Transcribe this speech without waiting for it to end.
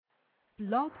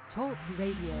Blog Talk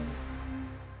Radio.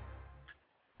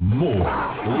 More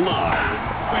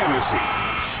live fantasy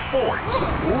sports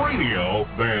radio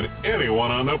than anyone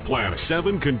on the planet.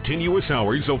 7 continuous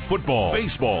hours of football,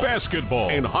 baseball, basketball,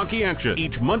 and hockey action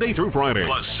each Monday through Friday.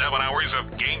 Plus 7 hours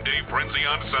of game day frenzy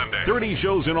on Sunday. 30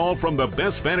 shows in all from the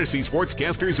best fantasy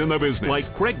sportscasters in the business,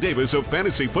 like Craig Davis of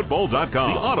FantasyFootball.com,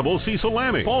 the Audible Cecil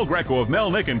Lamming, Paul Greco of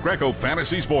Melnick and Greco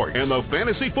Fantasy Sports, and the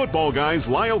Fantasy Football guys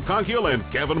Lyle Conkeel and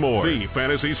Kevin Moore. The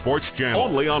Fantasy Sports Channel,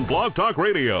 only on Blog Talk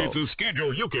Radio. It's a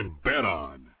schedule you can bet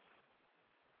on.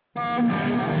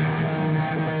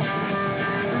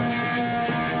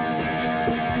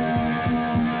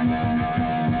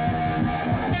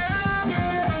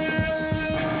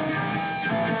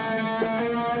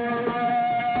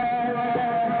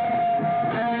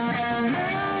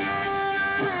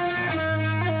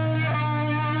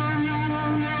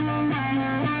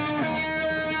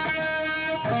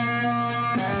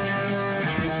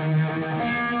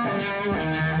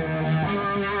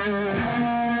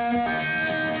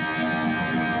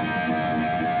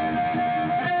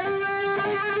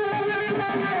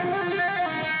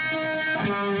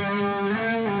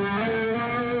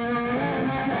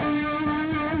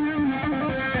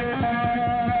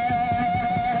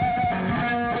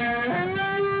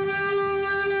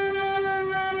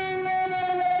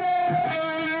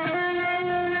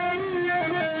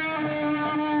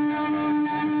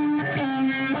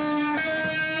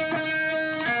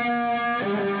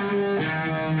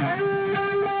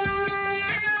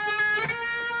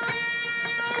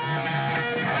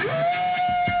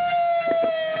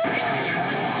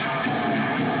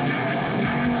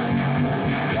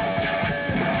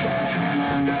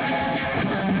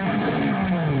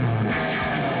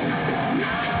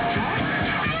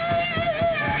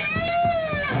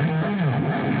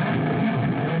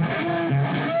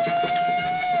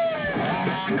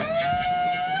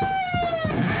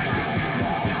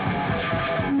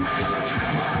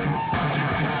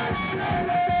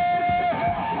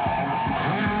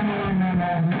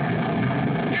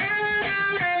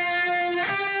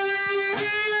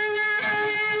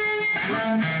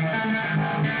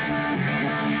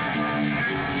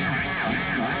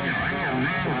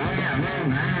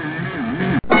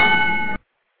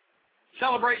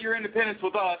 Celebrate your independence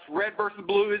with us. Red versus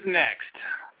Blue is next.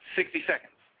 60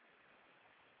 seconds.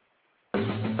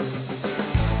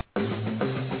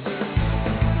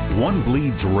 One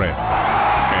bleeds red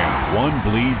and one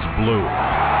bleeds blue. 2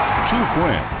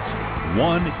 friends,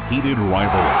 one heated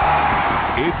rivalry.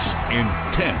 It's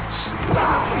intense.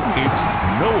 It's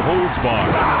no holds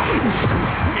barred.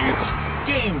 It's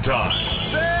game time.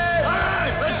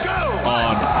 Let's go!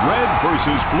 On Red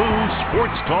versus Blue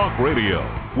Sports Talk Radio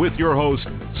with your hosts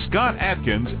Scott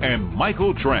Atkins and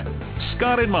Michael Trent.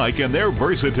 Scott and Mike and their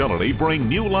versatility bring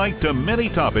new light to many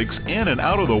topics in and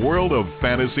out of the world of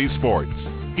fantasy sports.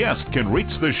 Guests can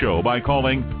reach the show by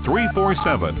calling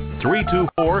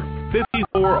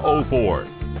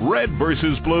 347-324-5404. Red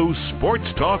versus Blue Sports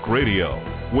Talk Radio,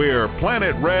 where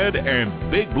Planet Red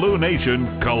and Big Blue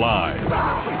Nation collide.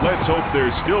 Let's hope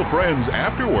they're still friends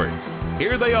afterwards.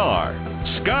 Here they are,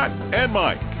 Scott and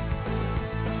Mike.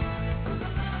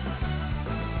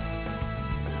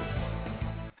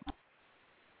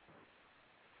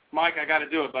 Mike, I got to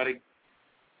do it, buddy.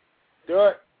 Do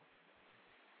it.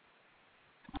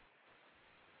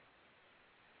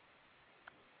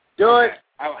 Do it.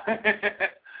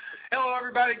 Hello,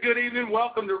 everybody. Good evening.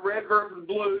 Welcome to Red versus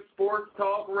Blue Sports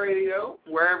Talk Radio.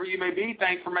 Wherever you may be,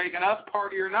 thanks for making us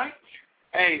part of your night.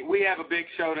 Hey, we have a big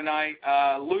show tonight.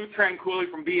 LOU TRANQUILLI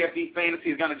from BFD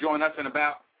Fantasy is going to join us in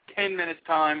about 10 minutes'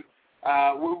 time.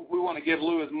 We want to give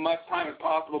Lou as much time as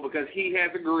possible because he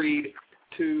has agreed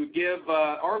to give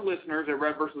our listeners at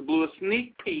Red vs. Blue a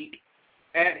sneak peek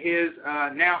at his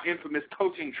now infamous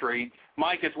coaching tree.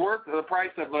 Mike, it's worth the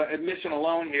price of admission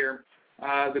alone here.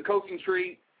 The coaching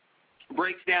tree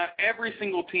breaks down every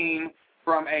single team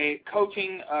from a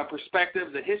coaching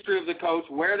perspective, the history of the coach,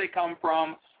 where they come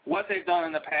from, what they've done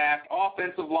in the past,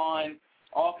 offensive line,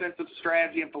 offensive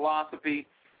strategy and philosophy,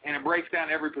 and it breaks down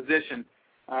every position.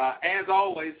 As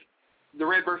always, the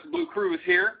Red vs. Blue crew is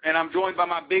here, and I'm joined by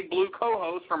my Big Blue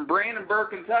co-host from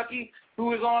Brandenburg, Kentucky,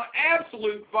 who is on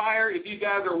absolute fire. If you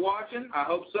guys are watching, I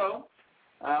hope so.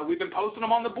 We've been posting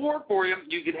them on the board for you.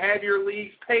 You can have your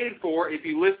leagues paid for if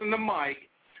you listen to Mike,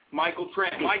 Michael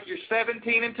Trent. Mike, you're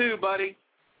 17-2, buddy.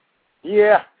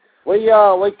 Yeah, we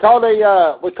called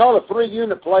a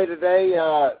 3-unit play today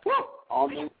on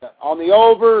the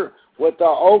over with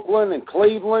Oakland and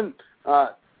Cleveland.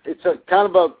 It's a kind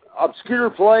of a obscure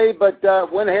play, but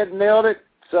went ahead and nailed it.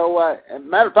 So, as a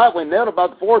matter of fact, we nailed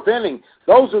about the 4th inning.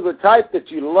 Those are the type that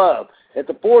you love. at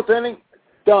the 4th inning,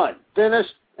 done,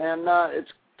 finished, and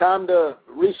it's time to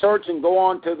research and go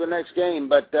on to the next game.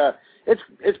 But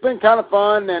it's been kind of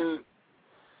fun,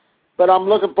 but I'm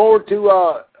looking forward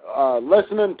to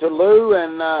listening to Lou,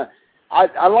 and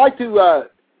I'd like to,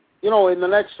 in the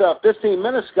next 15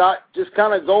 minutes, Scott, just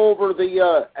kind of go over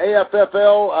the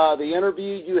AFFL, the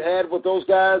interview you had with those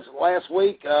guys last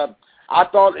week. I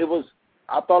thought it was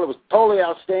totally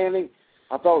outstanding.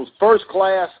 I thought it was first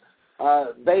class.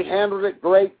 They handled it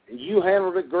great. You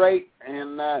handled it great,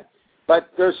 but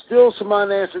there's still some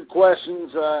unanswered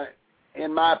questions,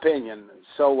 in my opinion.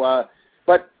 So,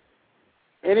 but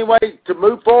anyway, to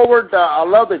move forward, I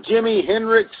love the Jimi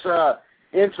Hendrix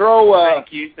intro.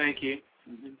 Thank you.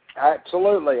 Mm-hmm.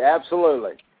 Absolutely.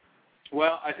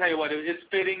 Well, I tell you what, it's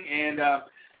fitting, and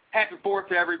happy 4th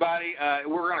to everybody.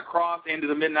 We're going to cross into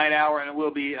the midnight hour, and it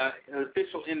will be an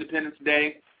official Independence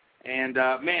Day. And,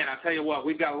 man, I tell you what,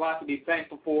 we've got a lot to be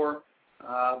thankful for.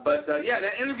 But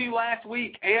that interview last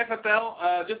week,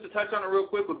 AFFL, just to touch on it real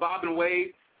quick with Bob and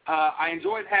Wade, I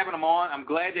enjoyed having them on. I'm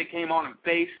glad they came on and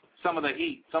faced some of the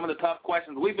heat, some of the tough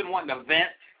questions. We've been wanting to vent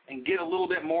and get a little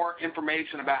bit more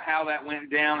information about how that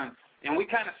went down, and we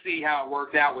kind of see how it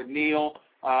worked out with Neil.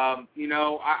 I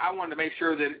wanted to make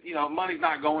sure that, money's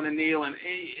not going to Neil, and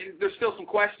there's still some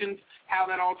questions how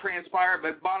that all transpired,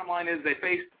 but bottom line is they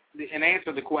faced and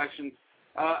answered the questions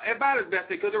about as best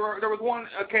they could. There was one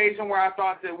occasion where I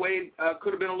thought that Wade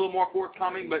could have been a little more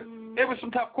forthcoming, but it was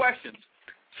some tough questions.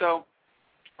 So,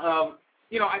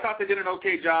 I thought they did an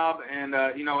okay job, and,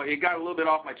 it got a little bit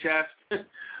off my chest.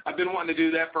 I've been wanting to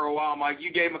do that for a while, Mike.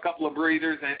 You gave them a couple of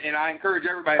breathers, and I encourage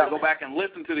everybody to go back and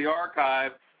listen to the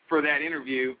archive for that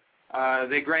interview.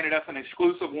 They granted us an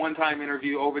exclusive one-time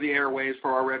interview over the airwaves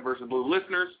for our Red vs. Blue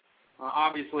listeners.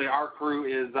 Obviously, our crew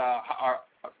is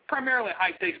primarily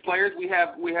high-stakes players. We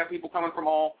have people coming from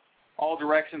all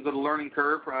directions of the learning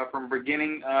curve from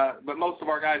beginning, but most of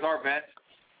our guys are vets.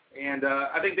 And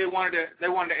I think they wanted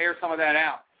to air some of that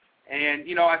out. And,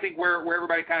 I think where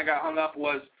everybody kind of got hung up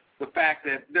was the fact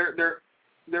that there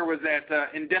was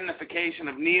that indemnification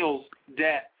of Neil's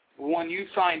debt when you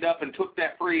signed up and took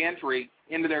that free entry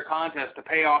into their contest to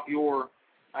pay off your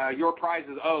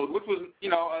prizes owed, which was,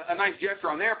 a nice gesture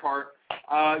on their part.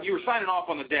 You were signing off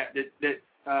on the debt that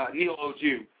Neil owed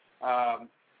you.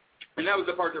 And that was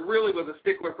the part that really was a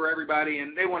stickler for everybody,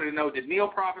 and they wanted to know, did Neil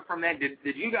profit from that? Did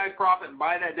you guys profit and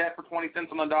buy that debt for 20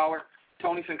 cents on the dollar?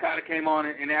 Tony Sincata came on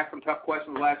and asked some tough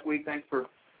questions last week. Thanks for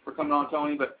coming on,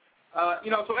 Tony. But,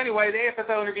 so anyway, the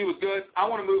AFFL interview was good. I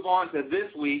want to move on to this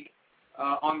week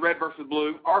on Red vs.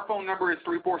 Blue. Our phone number is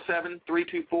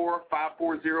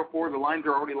 347-324-5404. The lines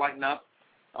are already lighting up.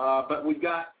 But we've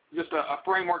got just a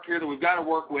framework here that we've got to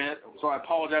work with, so I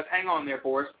apologize. Hang on there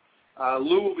for us.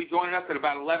 Lou will be joining us at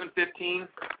about 11:15.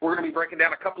 We're going to be breaking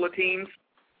down a couple of teams,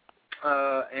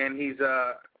 and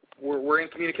we're in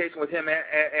communication with him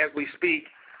as we speak.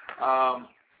 Well,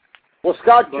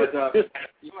 Scott, just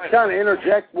kind of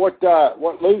interject what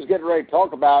Lou's getting ready to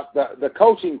talk about, the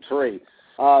coaching tree.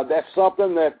 That's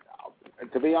something that,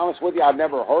 to be honest with you, I've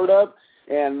never heard of.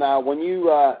 And when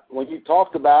you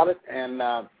talked about it and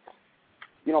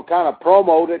kind of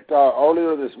promoted it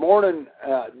earlier this morning,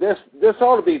 this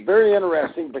ought to be very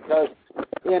interesting because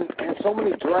in so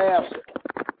many drafts,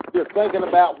 you're thinking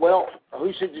about, well,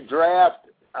 who should you draft?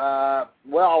 I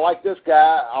like this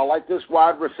guy. I like this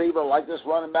wide receiver. I like this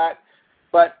running back.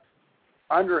 But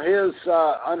under his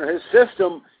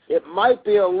system, it might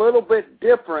be a little bit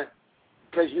different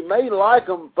because you may like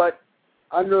him, but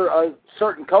under a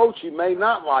certain coach, you may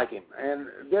not like him. And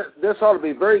this ought to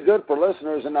be very good for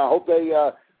listeners, and I hope they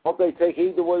take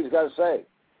heed to what he's got to say.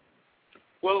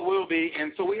 Well, it will be.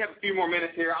 And so we have a few more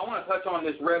minutes here. I want to touch on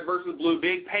this Red vs. Blue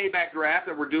big payback draft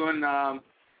that we're doing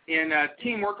in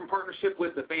teamwork and partnership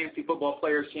with the Fantasy Football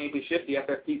Players Championship, the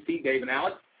FFPC, Dave and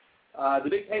Alex. The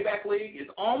Big Payback League is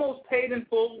almost paid in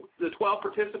full, the 12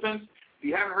 participants. If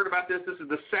you haven't heard about this, this is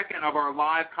the second of our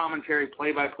live commentary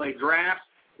play-by-play drafts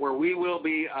where we will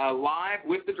be live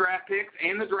with the draft picks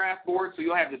and the draft board, so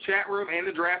you'll have the chat room and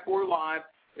the draft board live.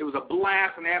 It was a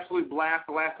blast, an absolute blast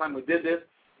the last time we did this.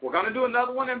 We're going to do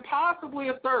another one and possibly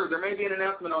a third. There may be an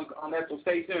announcement on that, so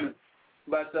stay tuned.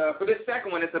 But for this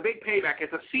second one, it's a big payback.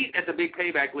 It's a seat at the Big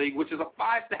Payback League, which is a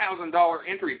 $5,000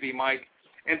 entry fee, Mike.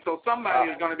 And so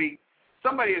somebody is going to be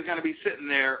sitting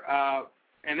there,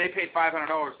 and they paid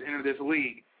 $500 to enter this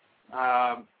league.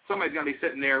 Somebody's going to be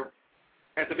sitting there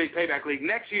at the Big Payback League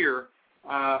next year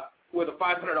with a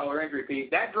 $500 entry fee.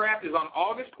 That draft is on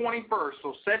August 21st,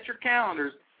 so set your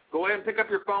calendars. Go ahead and pick up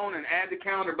your phone and add the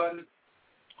calendar button.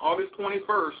 August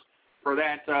 21st for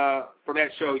that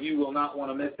show. You will not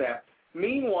want to miss that.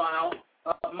 Meanwhile,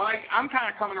 Mike, I'm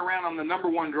kind of coming around on the number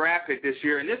 1 draft pick this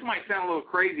year, and this might sound a little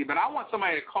crazy, but I want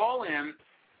somebody to call in,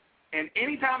 and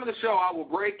any time of the show I will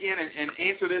break in and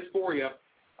answer this for you,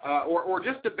 or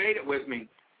just debate it with me.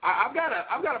 I've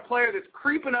got a player that's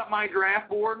creeping up my draft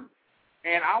board,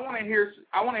 and I want to hear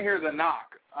the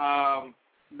knock,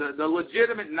 the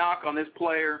legitimate knock on this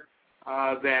player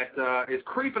that is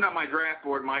creeping up my draft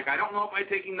board, Mike. I don't know if I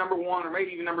take him number 1 or maybe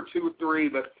even number 2 or 3,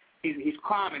 but he's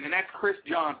climbing, and that's Chris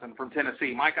Johnson from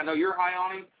Tennessee. Mike, I know you're high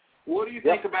on him. What do you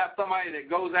think about somebody that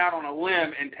goes out on a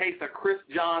limb and takes a Chris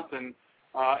Johnson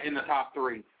in the top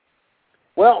 3?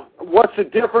 Well, what's the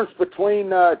difference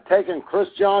between taking Chris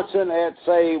Johnson at,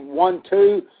 say,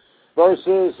 1-2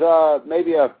 versus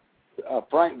maybe a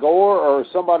Frank Gore or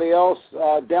somebody else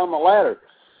down the ladder?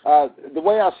 The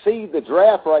way I see the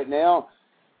draft right now,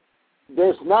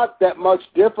 there's not that much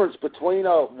difference between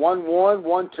a 1-1,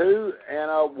 1-2, and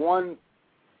a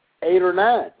 1-8 or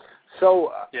 9.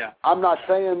 So I'm not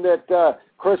saying that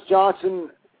Chris Johnson,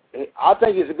 I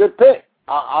think he's a good pick.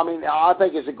 I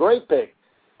think it's a great pick.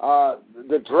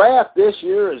 The draft this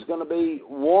year is going to be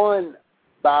won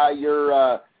by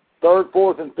your 3rd,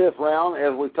 4th, and 5th round,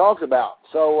 as we talked about.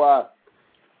 So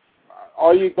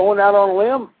are you going out on a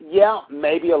limb? Yeah,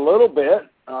 maybe a little bit.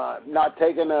 Not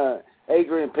taking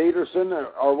Adrian Peterson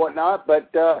or whatnot,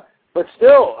 but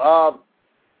still,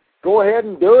 go ahead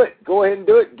and do it. Go ahead and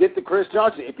do it. Get the Chris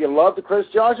Johnson. If you love the Chris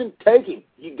Johnson, take him.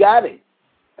 You got him.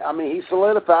 I mean, he's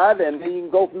solidified, and then you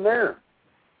can go from there.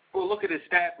 Well, look at his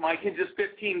stats, Mike. In just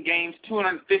 15 games,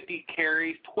 250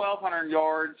 carries, 1,200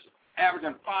 yards,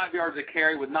 averaging 5 yards a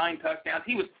carry with 9 touchdowns.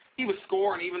 He was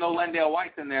scoring, even though Lendale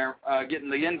White's in there getting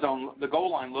the end zone, the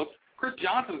goal line looks. Chris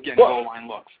Johnson was getting goal line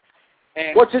looks.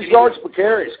 And what's his yards per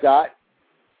carry, Scott?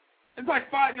 It's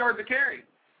like 5 yards a carry.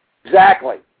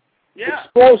 Exactly. Yeah.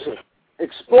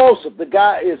 Explosive. The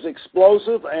guy is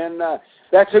explosive, and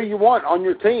that's who you want on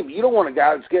your team. You don't want a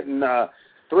guy that's getting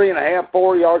 3.5,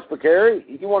 4 yards per carry.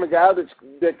 You want a guy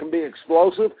that can be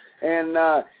explosive, and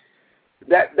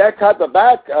that type of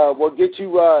back will get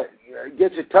you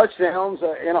touchdowns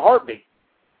in a heartbeat.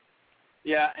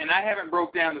 Yeah, and I haven't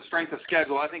broke down the strength of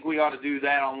schedule. I think we ought to do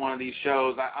that on one of these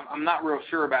shows. I'm not real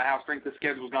sure about how strength of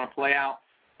schedule is going to play out.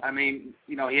 I mean,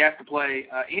 he has to play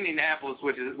Indianapolis,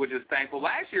 which is thankful.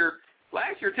 Last year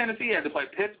Tennessee had to play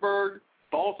Pittsburgh,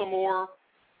 Baltimore.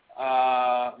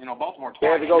 Baltimore twice. They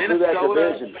had to go through that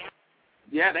division.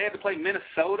 Yeah, they had to play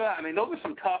Minnesota. I mean, those are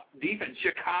some tough defense.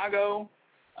 Chicago.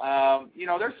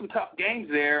 There's some tough games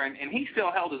there, and he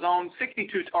still held his own.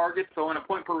 62 targets, so in a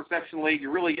point-per-reception league,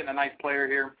 you're really getting a nice player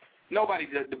here. Nobody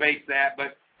debates that,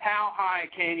 but how high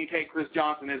can you take Chris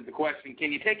Johnson is the question.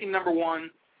 Can you take him number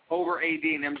 1 over AD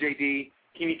and MJD?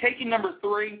 Can you take him number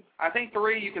 3? I think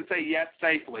 3 you can say yes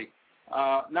safely.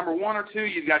 Number 1 or 2,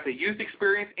 you've got the youth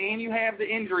experience, and you have the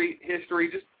injury history.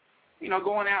 Just,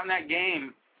 going out in that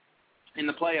game in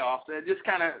the playoffs, it just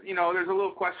kind of, there's a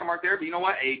little question mark there. But you know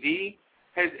what? AD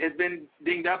has been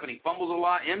dinged up, and he fumbles a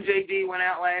lot. MJD went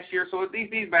out last year, so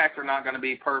these backs are not going to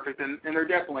be perfect, and they're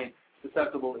definitely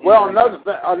susceptible. Well,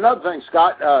 another thing,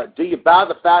 Scott, do you buy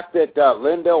the fact that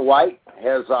Lendale White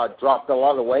has dropped a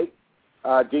lot of weight?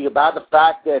 Do you buy the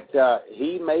fact that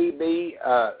he may be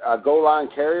a goal line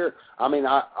carrier? I mean,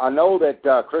 I know that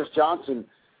Chris Johnson,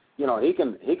 he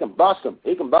can bust him.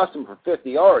 He can bust him for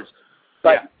 50 yards.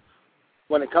 But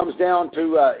when it comes down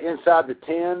to inside the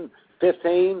 10,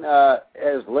 15,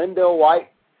 as Lendale White,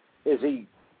 is he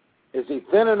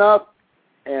thin enough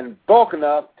and bulk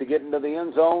enough to get into the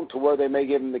end zone to where they may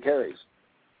give him the carries?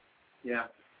 Yeah.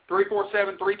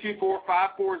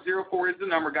 347-324-5404 is the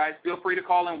number, guys. Feel free to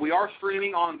call in. We are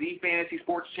streaming on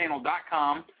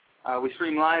thefantasysportschannel.com. We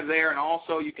stream live there, and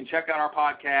also you can check out our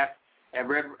podcast at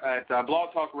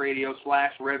Blog Talk Radio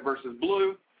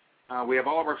 /RedvsBlue. We have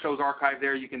all of our shows archived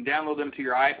there. You can download them to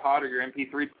your iPod or your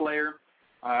MP3 player.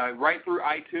 Right through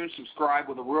iTunes, subscribe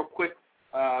with a real quick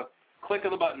click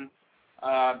of the button.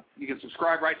 You can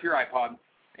subscribe right to your iPod.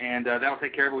 And that'll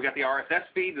take care of it. We got the RSS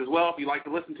feeds as well if you'd like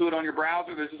to listen to it on your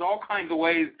browser. There's just all kinds of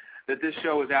ways that this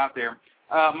show is out there.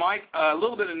 Mike, a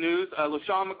little bit of news.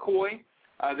 LaShawn McCoy,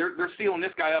 they're sealing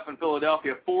this guy up in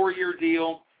Philadelphia. 4-year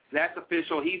deal. That's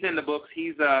official. He's in the books.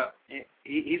 He's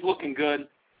looking good.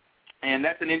 And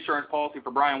that's an insurance policy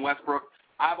for Brian Westbrook.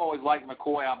 I've always liked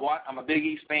McCoy. I'm a Big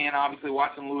East fan, obviously,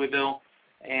 watching Louisville.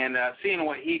 And seeing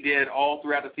what he did all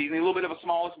throughout the season. A little bit of a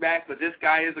smallish back, but this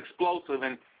guy is explosive,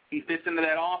 and he fits into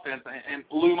that offense, and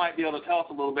Lou might be able to tell us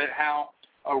a little bit how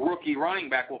a rookie running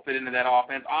back will fit into that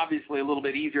offense. Obviously a little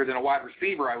bit easier than a wide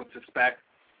receiver, I would suspect,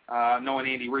 knowing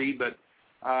Andy Reid. But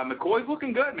McCoy's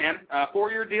looking good, man.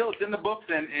 4-year deal, it's in the books,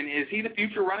 and is he the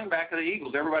future running back of the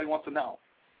Eagles? Everybody wants to know.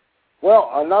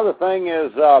 Well, another thing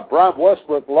is Brian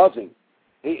Westbrook loves him.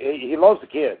 He loves the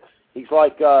kid. He's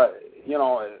like,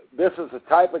 this is the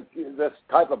type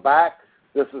of back.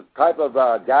 This is the type of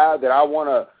guy that I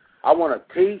want to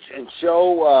teach and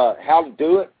show how to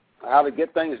do it, how to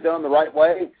get things done the right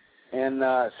way. And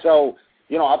so,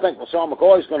 I think LaShawn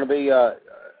McCoy is going to be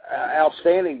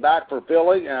outstanding back for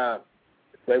Philly.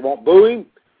 They won't boo him,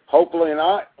 hopefully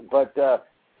not. But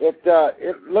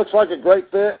it looks like a great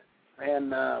fit.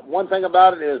 And one thing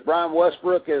about it is Brian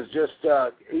Westbrook is just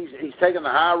he's taking the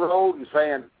high road and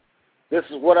saying, this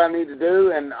is what I need to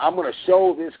do, and I'm going to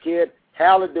show this kid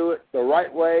how to do it the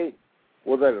right way,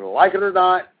 whether they like it or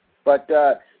not. But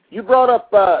you brought up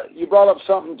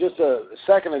something just a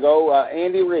second ago,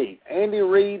 Andy Reid. Andy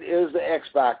Reid is the X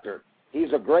factor.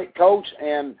 He's a great coach,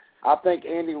 and I think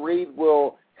Andy Reid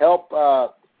will help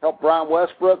Brian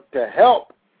Westbrook to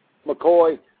help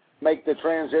McCoy make the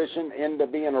transition into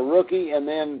being a rookie and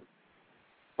then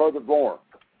furthermore.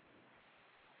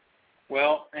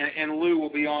 Well, and Lou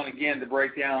will be on again to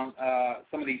break down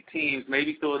some of these teams.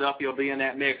 Maybe Philadelphia will be in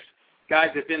that mix. Guys,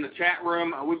 that's in the chat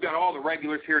room. We've got all the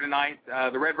regulars here tonight,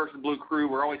 the Red vs. Blue crew.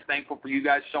 We're always thankful for you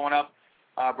guys showing up.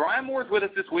 Brian Moore's with us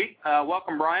this week.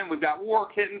 Welcome, Brian. We've got War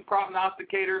Kitten,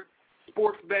 Prognosticator,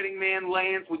 Sports Betting Man,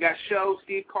 Lance. We got Show,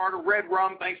 Steve Carter, Red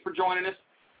Rum. Thanks for joining us.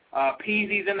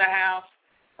 Peasy's in the house.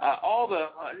 All the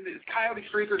Coyote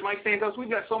Streakers, Mike Santos. We've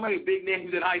got so many big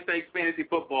names in high stakes fantasy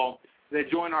football that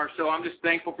join our show. I'm just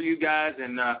thankful for you guys.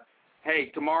 And, hey,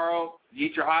 tomorrow you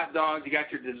eat your hot dogs. You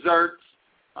got your desserts.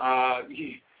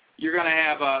 You're going to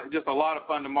have just a lot of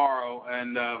fun tomorrow.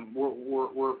 And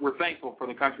we're thankful for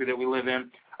the country that we live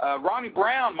in. Ronnie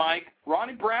Brown, Mike.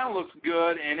 Ronnie Brown looks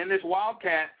good. And in this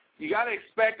Wildcat, you got to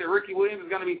expect that Ricky Williams is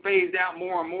going to be phased out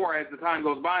more and more as the time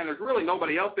goes by. And there's really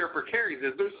nobody else there for carries,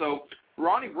 is there? So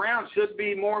Ronnie Brown should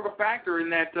be more of a factor in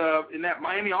that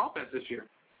Miami offense this year.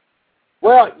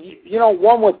 Well,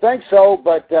 one would think so,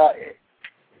 but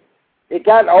it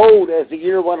got old as the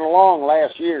year went along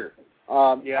last year.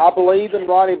 Yeah. I believe in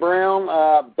Ronnie Brown,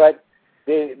 but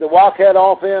the Wildcat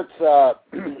offense,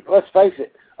 let's face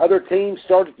it, other teams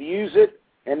started to use it,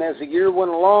 and as the year went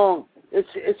along,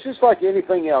 it's just like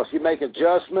anything else. You make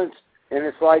adjustments, and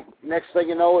it's like next thing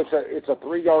you know, it's a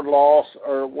 3-yard loss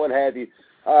or what have you.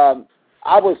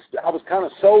 I was kind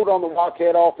of sold on the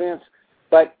Wildcat offense,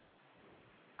 but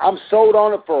I'm sold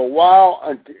on it for a while.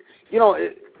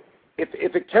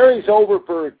 If it carries over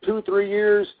for 2 or 3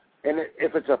 years, and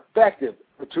if it's effective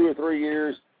for 2 or 3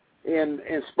 years in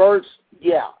spurts,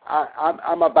 yeah,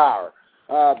 I'm a buyer.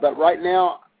 But right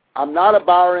now, I'm not a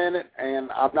buyer in it,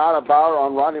 and I'm not a buyer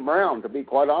on Ronnie Brown, to be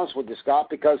quite honest with you,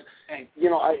 Scott, because,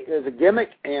 it's a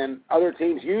gimmick, and other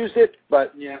teams used it,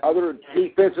 but other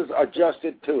defenses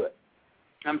adjusted to it.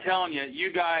 I'm telling you,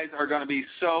 you guys are going to be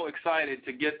so excited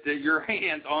to get your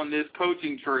hands on this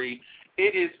coaching tree.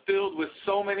 It is filled with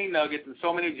so many nuggets and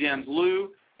so many gems. Lou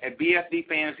at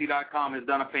BFDFantasy.com has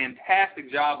done a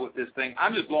fantastic job with this thing.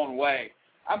 I'm just blown away.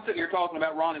 I'm sitting here talking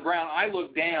about Ronnie Brown. I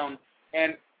look down,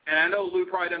 and I know Lou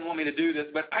probably doesn't want me to do this,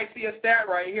 but I see a stat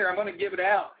right here. I'm going to give it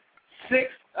out.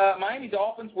 Miami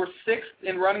Dolphins were 6th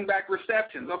in running back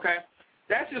receptions. Okay.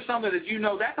 That's just something that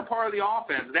that's a part of the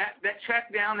offense. That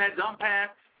check down, that dump pass,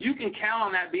 you can count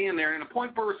on that being there. In a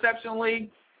point per reception league,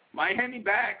 Miami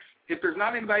backs, if there's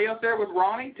not anybody else there with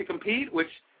Ronnie to compete, which,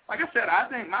 like I said, I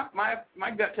think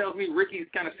my gut tells me Ricky's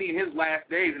kind of seeing his last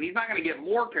days, and he's not going to get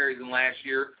more carries than last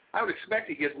year. I would expect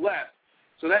he gets less.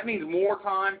 So that means more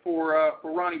time for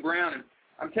Ronnie Brown. And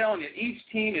I'm telling you, each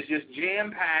team is just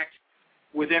jam-packed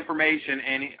with information,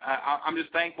 and I'm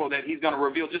just thankful that he's going to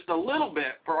reveal just a little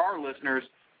bit for our listeners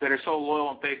that are so loyal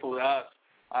and faithful to us.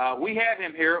 We have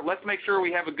him here. Let's make sure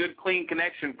we have a good, clean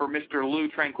connection for Mr. LOU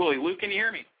TRANQUILLI. Lou, can you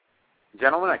hear me?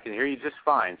 Gentlemen, I can hear you just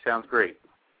fine. Sounds great.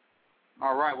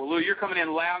 All right. Well, Lou, you're coming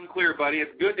in loud and clear, buddy.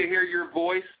 It's good to hear your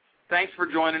voice. Thanks for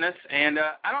joining us. And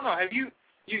I don't know, have you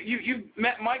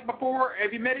met Mike before?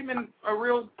 Have you met him in a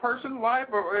real person live,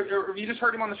 or have you just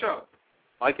heard him on the show?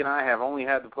 Mike and I have only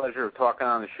had the pleasure of talking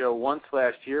on the show once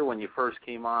last year when you first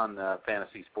came on the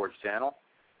Fantasy Sports Channel.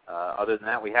 Other than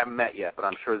that, we haven't met yet, but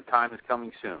I'm sure the time is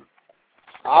coming soon.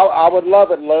 I would love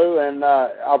it, Lou, and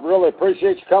I really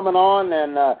appreciate you coming on,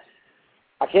 and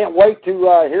I can't wait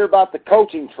to hear about the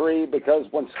coaching tree, because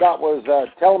when Scott was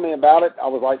telling me about it, I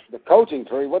was like, the coaching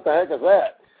tree? What the heck is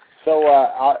that? So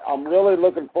I'm really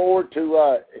looking forward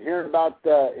to hearing about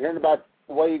the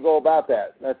way you go about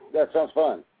that. That sounds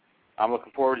fun. I'm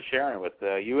looking forward to sharing it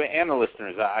with you and the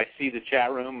listeners. I see the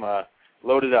chat room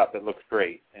loaded up. It looks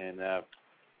great. And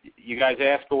you guys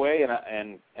ask away,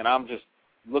 and I'm just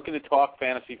looking to talk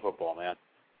fantasy football, man.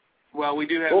 Well, we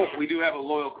do have a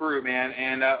loyal crew, man,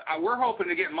 and we're hoping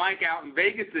to get Mike out in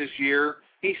Vegas this year.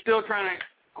 He's still trying to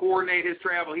coordinate his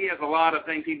travel. He has a lot of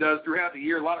things he does throughout the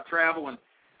year, a lot of travel, and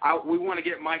we want to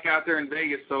get Mike out there in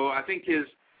Vegas. So I think his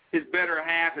better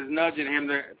half is nudging him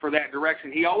for that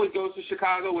direction. He always goes to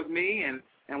Chicago with me,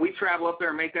 and we travel up there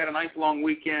and make that a nice long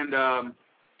weekend to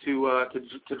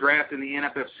draft in the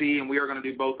NFFC, and we are going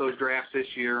to do both those drafts this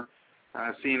year,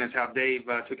 seeing as how Dave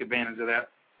took advantage of that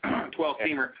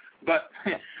 12-teamer. But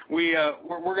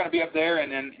we're going to be up there,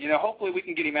 and then hopefully we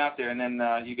can get him out there, and then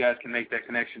you guys can make that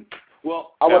connection.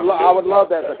 Well, I would love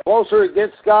that. The closer it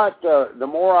gets, Scott, the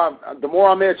more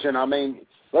I'm itching. I mean,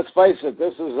 let's face it.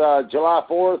 This is July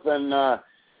 4th, and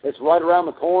it's right around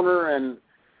the corner. And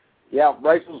yeah,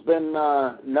 Rachel's been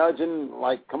nudging,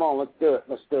 like, come on, let's do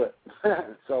it.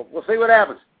 So we'll see what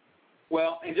happens.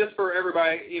 Well, and just for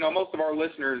everybody, most of our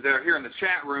listeners that are here in the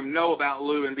chat room know about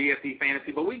Lou and BFD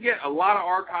Fantasy, but we get a lot of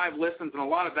archive listens and a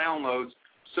lot of downloads.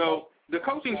 So the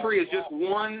coaching tree is just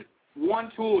one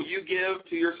tool you give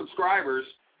to your subscribers.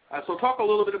 So talk a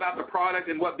little bit about the product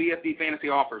and what BFD Fantasy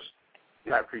offers.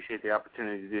 Yeah, I appreciate the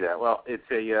opportunity to do that. Well, it's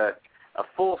a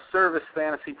full-service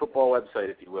fantasy football website,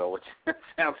 if you will, which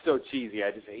sounds so cheesy.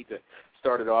 I just hate to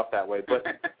start it off that way. But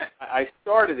I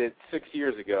started it 6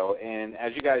 years ago, and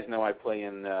as you guys know, I play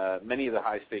in many of the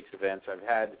high-stakes events. I've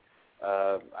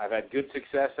had good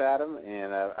success at them,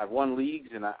 and I've won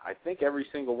leagues, and I think every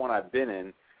single one I've been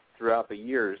in throughout the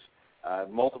years,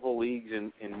 multiple leagues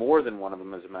in more than one of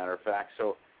them, as a matter of fact.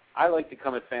 So I like to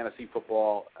come at fantasy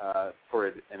football for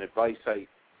an advice site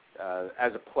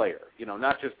as a player,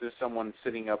 not just as someone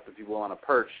sitting up, if you will, on a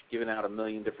perch, giving out a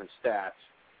million different stats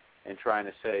and trying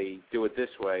to say, do it this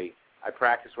way. I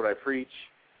practice what I preach.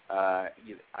 Like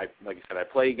I said, I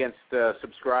play against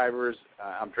subscribers.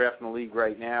 I'm drafting a league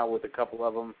right now with a couple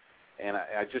of them, and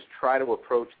I just try to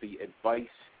approach the advice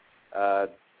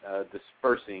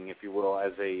dispersing, if you will,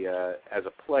 as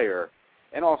a player.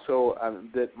 And also,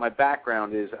 my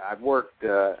background is I've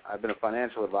been a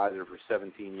financial advisor for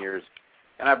 17 years,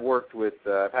 and I've worked with,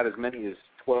 I've had as many as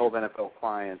 12 NFL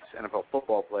clients, NFL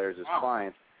football players as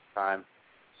clients at the time.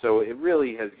 So it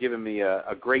really has given me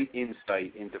a great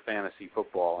insight into fantasy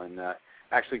football. And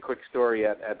actually, quick story,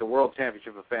 at the World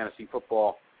Championship of Fantasy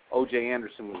Football, O.J.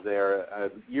 Anderson was there a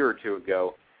year or two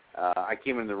ago. I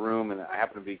came in the room, and I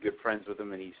happen to be good friends with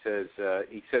him, and he says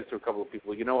to a couple of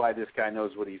people, why this guy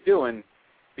knows what he's doing?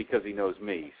 Because he knows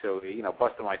me. So,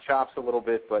 busted my chops a little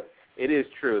bit, but it is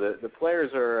true. The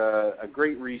players are a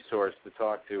great resource to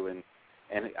talk to,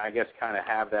 and I guess kind of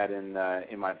have that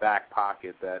in my back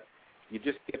pocket, that you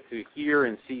just get to hear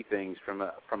and see things from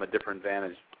a different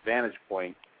vantage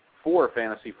point for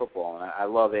fantasy football, and I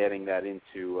love adding that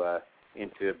into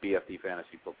BFD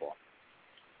Fantasy Football.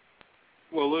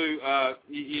 Well, Lou,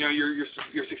 your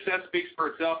success speaks for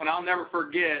itself, and I'll never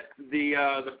forget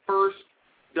the first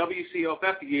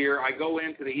WCOF year. I go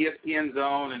into the ESPN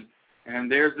zone,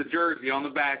 and there's the jersey on the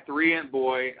back, 3-int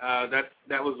boy.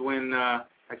 That was when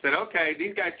I said, okay,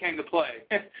 these guys came to play.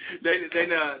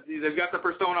 They've got the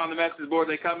persona on the message board.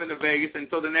 They come into Vegas, and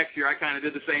so the next year I kind of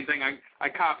did the same thing. I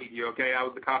copied you, okay? I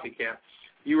was the copycat.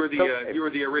 You were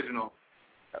the original.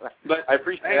 But I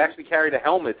appreciate. I actually carried a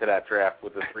helmet to that draft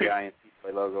with the 3-int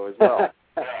logo as well.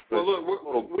 Well,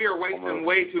 look, we are wasting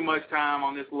way too much time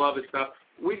on this love and stuff.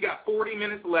 We've got 40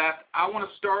 minutes left. I want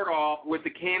to start off with the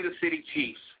Kansas City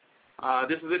Chiefs.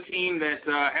 This is a team that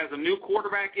has a new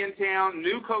quarterback in town,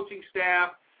 new coaching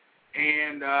staff,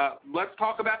 and let's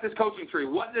talk about this coaching tree.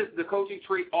 What does the coaching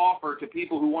tree offer to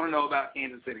people who want to know about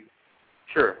Kansas City?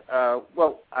 Sure.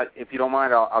 If you don't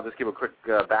mind, I'll just give a quick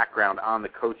background on the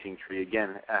coaching tree.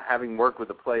 Again, having worked with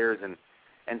the players and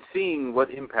seeing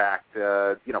what impact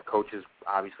coaches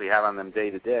obviously have on them day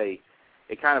to day,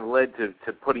 it kind of led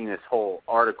to putting this whole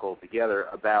article together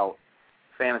about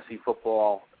fantasy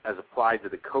football as applied to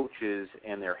the coaches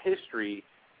and their history,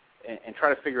 and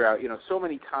try to figure out, so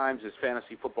many times as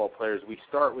fantasy football players, we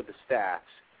start with the stats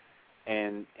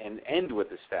and end with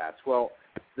the stats. Well,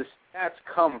 the stats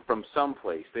come from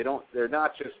someplace. They're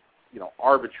not just,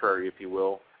 arbitrary, if you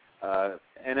will.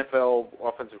 NFL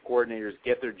offensive coordinators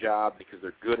get their job because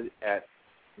they're good at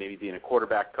maybe being a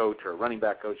quarterback coach or a running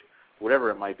back coach, whatever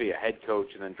it might be, a head coach,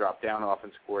 and then drop down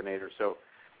offensive coordinator. So,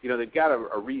 they've got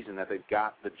a reason that they've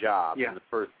got the job in the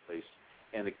first place.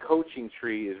 And the coaching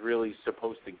tree is really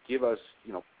supposed to give us,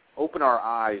 open our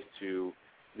eyes to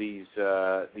these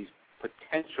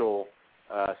potential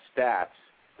stats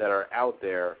that are out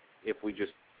there if we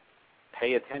just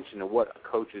pay attention to what a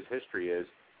coach's history is,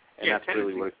 and that's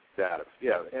really what it's out of.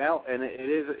 Yeah, and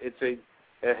it's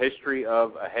a history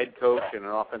of a head coach and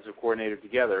an offensive coordinator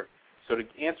together, So to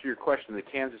answer your question, the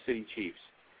Kansas City Chiefs,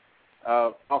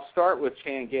 I'll start with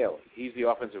Chan Gailey. He's the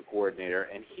offensive coordinator,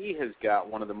 and he has got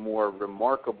one of the more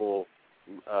remarkable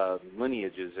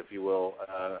lineages, if you will.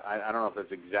 I don't know if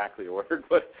that's exactly a word,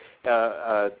 but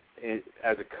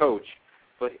as a coach.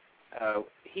 But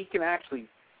he can actually,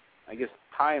 I guess,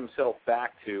 tie himself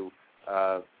back to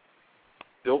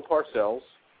Bill Parcells,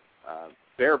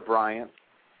 Bear Bryant,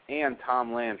 and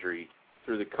Tom Landry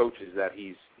through the coaches that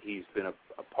he's been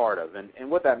a part of. And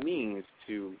what that means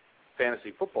to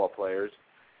fantasy football players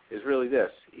is really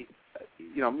this.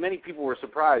 Many people were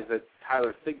surprised that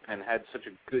Tyler Thigpen had such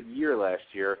a good year last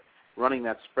year running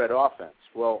that spread offense.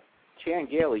 Well, Chan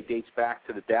Gailey dates back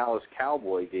to the Dallas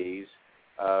Cowboy days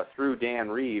through Dan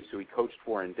Reeves, who he coached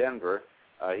for in Denver.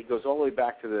 He goes all the way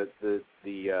back to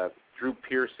the Drew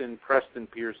Pearson, Preston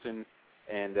Pearson,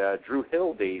 and Drew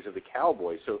Hill days of the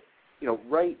Cowboys. So,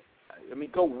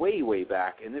 go way, way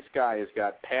back, and this guy has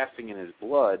got passing in his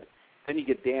blood. Then you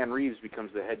get Dan Reeves becomes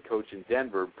the head coach in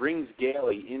Denver, brings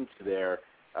Gailey into their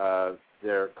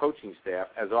coaching staff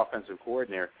as offensive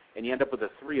coordinator, and you end up with the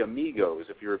three amigos,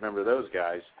 if you remember those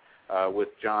guys, with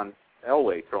John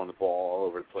Elway throwing the ball all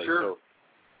over the place. Sure.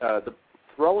 So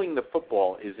throwing the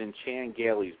football is in Chan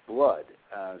Gailey's blood.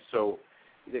 So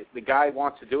the guy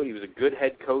wants to do it. He was a good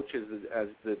head coach as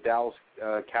the Dallas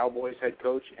Cowboys head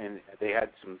coach, and they had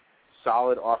some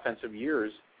solid offensive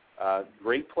years.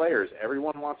 Great players.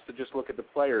 Everyone wants to just look at the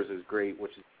players as great,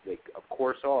 which they, of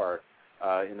course, are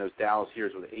in those Dallas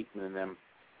years with Aikman and them.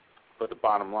 But the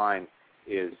bottom line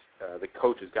is the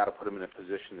coach has got to put them in a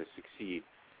position to succeed.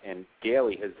 And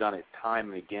Gailey has done it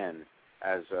time and again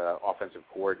as offensive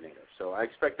coordinator. So I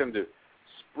expect them to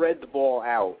spread the ball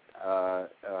out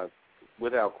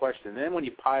without question. And then when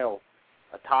you pile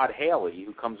Todd Haley,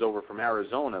 who comes over from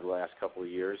Arizona the last couple of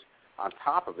years, on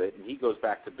top of it, and he goes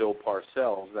back to Bill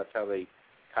Parcells. That's how they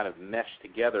kind of mesh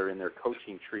together in their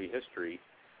coaching tree history.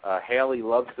 Haley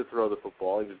loves to throw the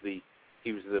football.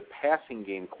 He was the passing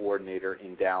game coordinator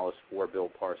in Dallas for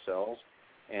Bill Parcells.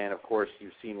 And, of course,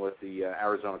 you've seen what the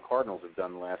Arizona Cardinals have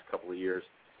done the last couple of years,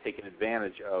 taking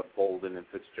advantage of Bolden and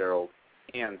Fitzgerald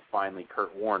and, finally,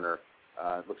 Kurt Warner.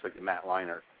 It looks like the Matt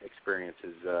Leinart experience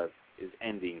is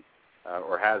ending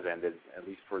or has ended, at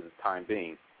least for the time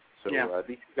being. So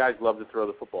these guys love to throw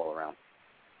the football around.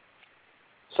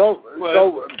 So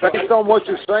based on what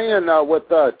you're saying with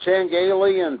Chan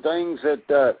Gailey and things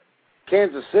at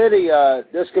Kansas City,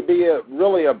 this could be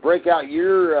really a breakout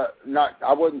year.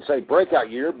 I wouldn't say breakout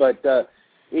year, but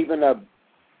even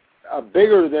a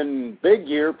bigger than big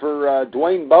year for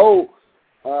Dwayne Bowe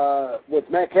with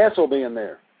Matt Castle being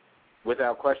there.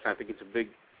 Without question, I think it's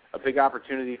a big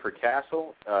opportunity for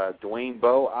Castle. Dwayne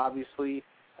Bowe, obviously.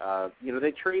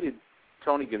 They traded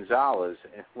Tony Gonzalez,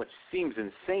 which seems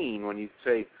insane when you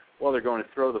say, well, they're going to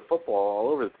throw the football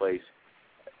all over the place.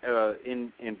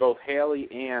 In both Haley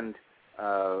and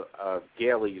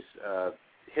Gailey's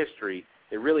history,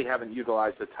 they really haven't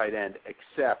utilized the tight end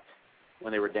except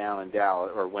when they were down in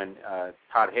Dallas, or when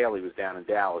Todd Haley was down in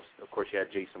Dallas. Of course, you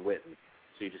had Jason Witten,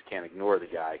 so you just can't ignore the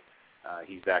guy.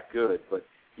 He's that good. But,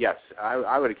 yes,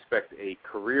 I would expect a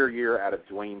career year out of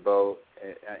Dwayne Bowe,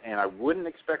 and I wouldn't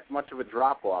expect much of a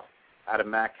drop-off out of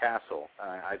Matt Castle.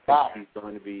 I think he's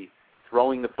going to be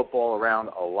throwing the football around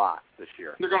a lot this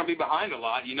year. They're going to be behind a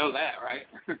lot. You know that,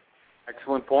 right?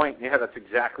 Excellent point. Yeah, that's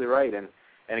exactly right. And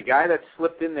a guy that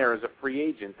slipped in there as a free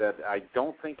agent that I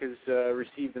don't think has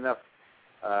received enough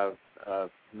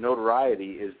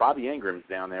notoriety is Bobby Ingram's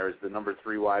down there as the number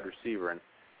 3 wide receiver. And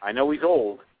I know he's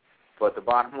old, but the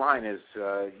bottom line is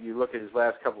you look at his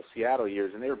last couple Seattle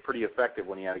years, and they were pretty effective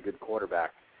when he had a good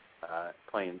quarterback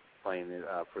playing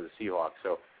for the Seahawks.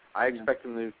 So I expect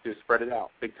him to spread it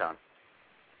out big time.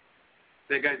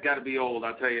 That guy's got to be old,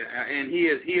 I'll tell you. And he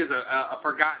is a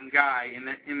forgotten guy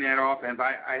in that offense.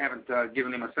 I haven't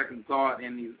given him a second thought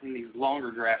in these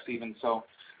longer drafts even. So,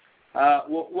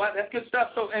 that's good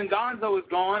stuff. So, and Gonzo is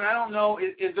gone. I don't know.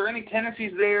 Is there any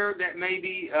tendencies there that may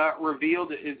be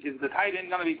revealed? Is the tight end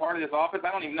going to be part of this offense?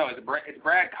 I don't even know. It's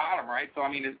Brad Cottam, right? So,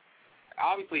 I mean,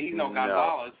 obviously he's no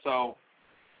Gonzalez. So,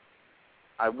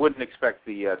 I wouldn't expect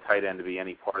the tight end to be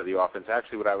any part of the offense.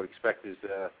 Actually, what I would expect is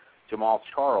Jamal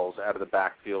Charles out of the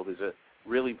backfield is a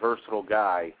really versatile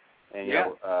guy. And,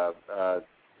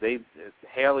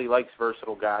 Haley likes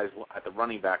versatile guys at the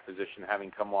running back position,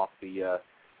 having come off the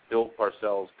Bill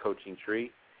Parcells coaching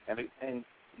tree. And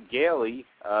Gailey,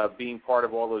 being part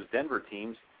of all those Denver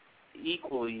teams,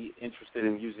 equally interested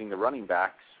in using the running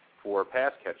backs for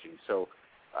pass catching. So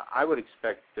I would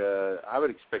expect you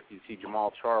to see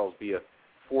Jamal Charles be a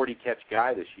 40-catch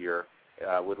guy this year,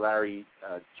 with Larry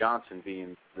Johnson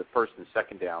being the first and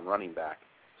second down running back.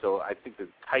 So I think the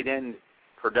tight end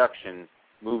production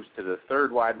moves to the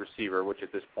third wide receiver, which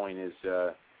at this point is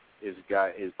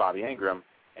Bobby Ingram,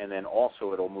 and then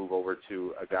also it'll move over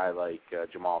to a guy like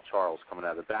Jamal Charles coming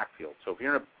out of the backfield. So if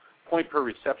you're in a point per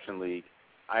reception league,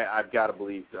 I've got to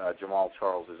believe Jamal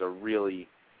Charles is a really,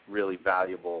 really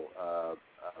valuable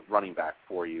running back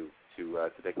for you to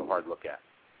take a hard look at.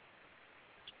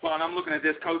 Well, and I'm looking at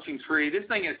this coaching tree. This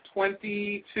thing is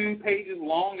 22 pages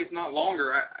long, if not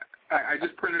longer. I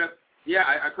just printed up. Yeah,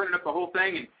 I printed up the whole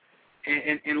thing,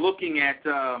 and looking at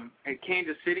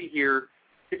Kansas City here,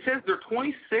 it says they're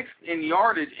 26th in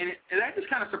yardage, and that just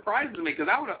kind of surprises me because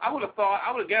I would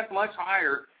have guessed much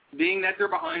higher, being that they're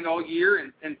behind all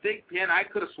year. And Big Ten, I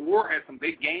could have swore had some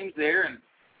big games there, and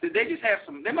they just have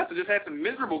some. They must have just had some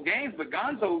miserable games. But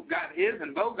Gonzo got his,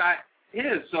 and Bo got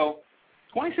his. So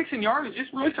 26 in yardage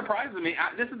just really surprises me.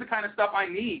 This is the kind of stuff I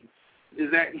need.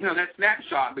 Is that that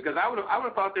snapshot, because I would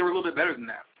have thought they were a little bit better than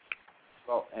that.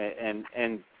 Well, and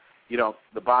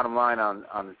the bottom line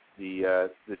on the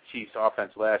Chiefs'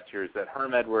 offense last year is that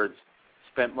Herm Edwards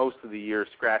spent most of the year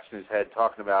scratching his head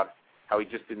talking about how he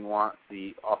just didn't want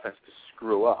the offense to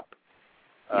screw up.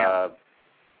 Yeah.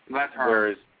 That's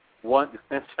Herm. Whereas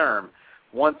that's Herm.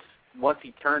 Once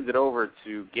he turned it over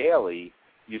to Gailey,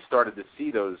 you started to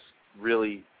see those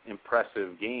really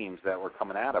impressive games that were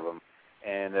coming out of him.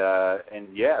 And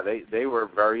yeah, they were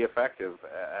very effective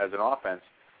as an offense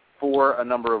for a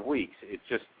number of weeks. It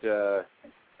just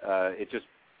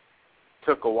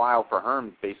took a while for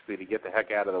Herm basically to get the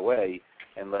heck out of the way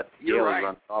and let Gailey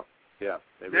run off. Yeah,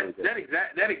 they really did.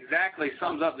 That exactly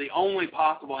sums up the only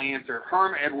possible answer.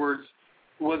 Herm Edwards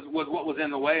was what was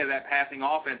in the way of that passing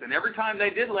offense, and every time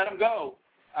they did let him go,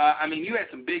 you had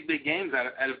some big games out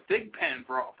of Big Pen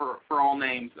for all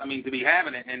names. To be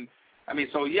having it, and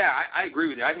so yeah, I agree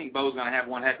with you. I think Bo's going to have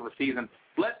one heck of a season.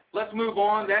 Let's move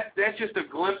on. That's just a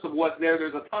glimpse of what's there.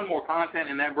 There's a ton more content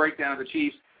in that breakdown of the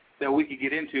Chiefs that we could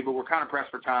get into, but we're kind of pressed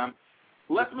for time.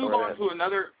 Let's move on to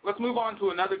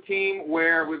another team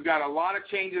where we've got a lot of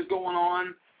changes going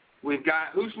on. We've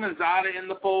got Houshmandzadeh in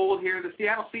the fold here, the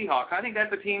Seattle Seahawks. I think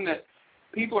that's a team that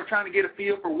people are trying to get a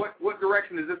feel for what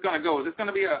direction is this going to go. Is this going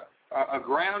to be a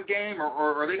ground game, or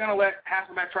are they going to let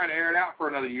Hasselbeck try to air it out for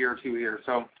another year or two here?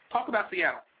 So talk about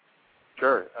Seattle.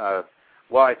 Sure.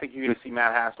 Well, I think you're going to see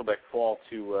Matt Hasselbeck fall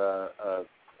to a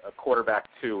quarterback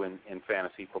 2 in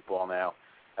fantasy football now.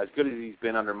 As good as he's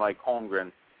been under Mike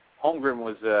Holmgren,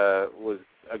 was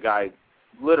a guy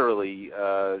literally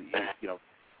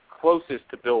closest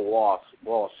to Bill Walsh,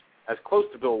 as close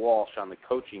to Bill Walsh on the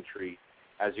coaching tree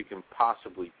as you can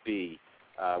possibly be,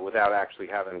 without actually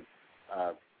having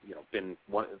been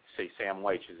one. Say Sam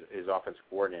White, his offensive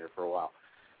coordinator for a while.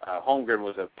 Holmgren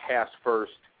was a pass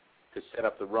first to set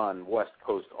up the run West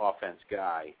Coast offense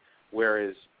guy,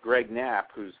 whereas Greg Knapp,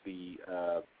 who's the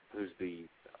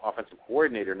offensive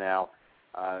coordinator now,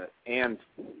 and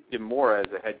Jim Mora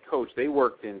as a head coach, they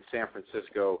worked in San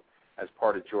Francisco as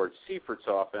part of George Seifert's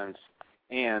offense,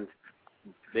 and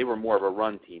they were more of a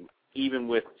run team, even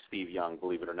with Steve Young,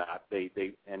 believe it or not.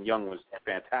 And Young was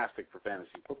fantastic for fantasy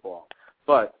football,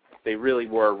 but they really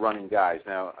were running guys.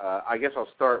 Now, I guess I'll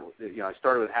start. I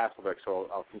started with Hasselbeck, so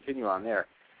I'll continue on there.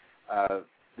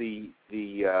 The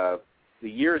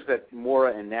years that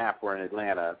Mora and Knapp were in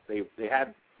Atlanta, they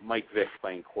had Mike Vick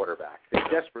playing quarterback. They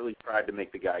desperately tried to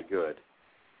make the guy good.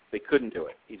 They couldn't do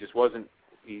it. He just wasn't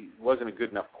a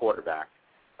good enough quarterback.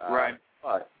 Right.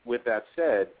 But with that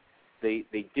said, they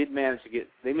did manage to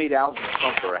they made Alvin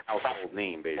Sumter a household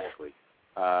name, basically.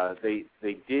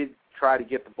 They did try to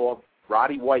get the ball.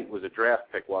 Roddy White was a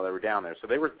draft pick while they were down there, so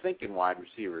they were thinking wide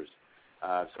receivers.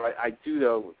 So I do,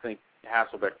 though, think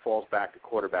Hasselbeck falls back to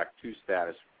quarterback 2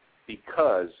 status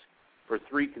because for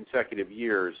 3 consecutive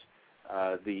years,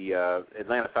 the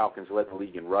Atlanta Falcons led the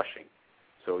league in rushing.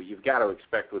 So you've got to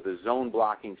expect with the zone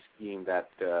blocking scheme that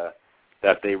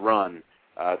they run,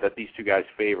 that these 2 guys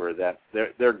favor, that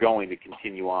they're going to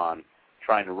continue on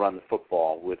trying to run the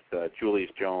football with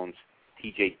Julius Jones,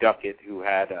 T.J. Duckett, who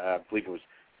had, I believe it was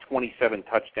 27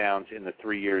 touchdowns in the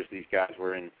 3 years these guys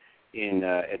were in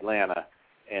Atlanta,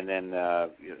 and then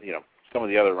some of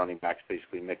the other running backs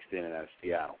basically mixed in and out of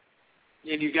Seattle.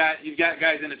 And you've got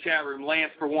guys in the chat room.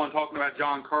 Lance, for one, talking about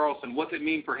John Carlson. What's it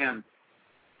mean for him?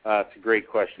 It's a great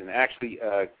question. Actually,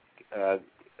 I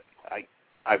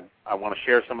want to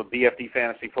share some of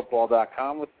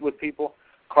BFDFantasyFootball.com with people.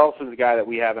 Carlson's a guy that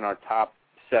we have in our top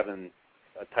 7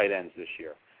 tight ends this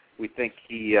year. We think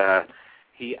he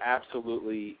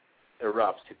absolutely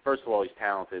erupts. First of all, he's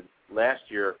talented. Last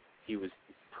year, he was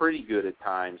pretty good at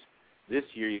times. This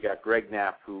year, you got Greg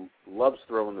Knapp, who loves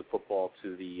throwing the football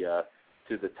to the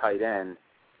tight end.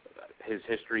 his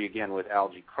history again with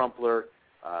Algie Crumpler,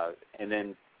 and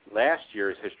then last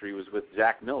year's history was with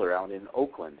Zach Miller out in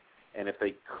Oakland. And if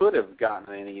they could have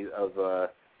gotten any of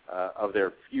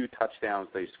their few touchdowns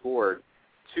they scored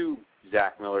to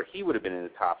Zach Miller, he would have been in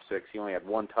the top 6. He only had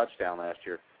 1 touchdown last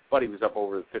year, but he was up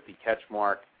over the 50 catch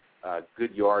mark,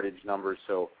 good yardage numbers.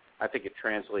 So I think it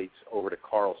translates over to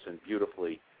Carlson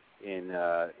beautifully in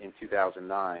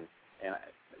 2009. And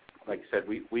like I said,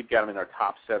 we've got him in our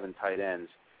top 7 tight ends.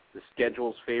 The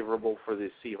schedule's favorable for the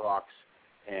Seahawks,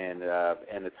 and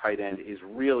the tight end is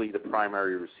really the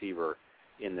primary receiver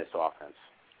in this offense.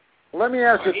 Let me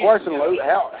ask you a question, Lou.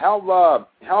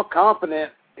 How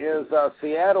confident is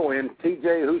Seattle in T.J.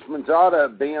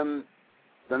 Houshmandzadeh being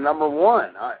the number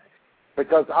 1?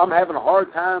 Because I'm having a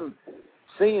hard time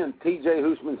seeing T.J.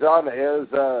 Houshmandzadeh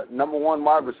as number 1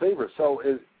 wide receiver. So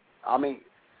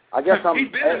I guess I'm.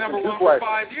 He's been the number 1 for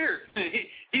 5 years.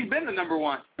 He's been the number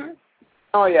 1.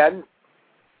 Oh yeah.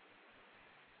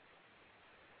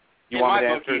 You want me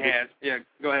to answer? He has. Yeah,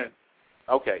 go ahead.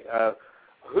 Okay.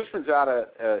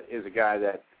 Houshmandzadeh is a guy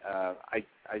that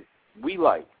we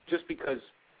like just because,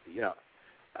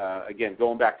 again,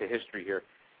 going back to history here,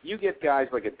 you get guys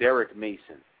like a Derek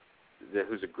Mason,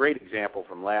 who's a great example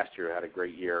from last year, who had a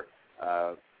great year.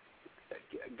 A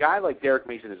guy like Derek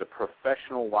Mason is a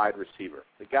professional wide receiver.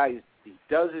 The guy, he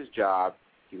does his job.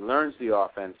 He learns the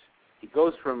offense. He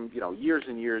goes from, years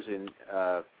and years in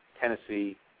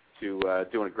Tennessee to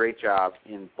doing a great job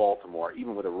in Baltimore,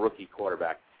 even with a rookie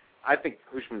quarterback. I think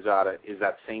Houshmandzadeh is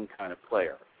that same kind of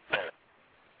player.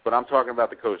 But I'm talking about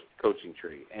the coaching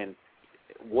tree. And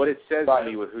what it says to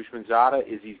me with Houshmandzadeh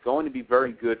is he's going to be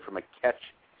very good from a catch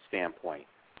standpoint.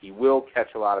 He will catch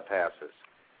a lot of passes.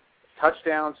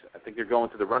 Touchdowns, I think they're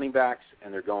going to the running backs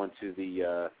and they're going to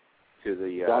the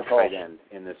tight end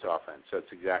in this offense. So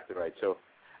that's exactly right. So,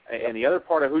 and the other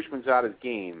part of Houshmandzadeh's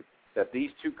game that these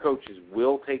two coaches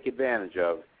will take advantage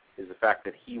of is the fact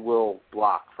that he will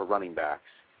block for running backs,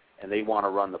 and they want to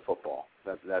run the football.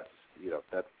 That's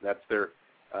their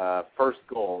first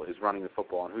goal is running the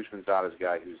football. And Houshmandzadeh's a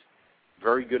guy who's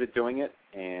very good at doing it,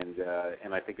 and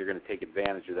I think they're going to take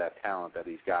advantage of that talent that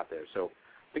he's got there. So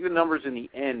I think the numbers in the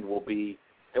end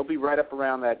they'll be right up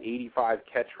around that 85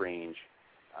 catch range,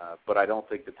 but I don't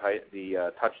think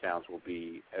the touchdowns will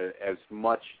be as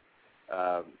much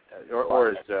or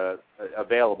as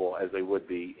available as they would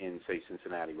be in, say,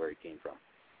 Cincinnati, where he came from.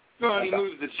 Well, he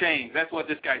moves the chains. That's what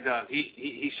this guy does.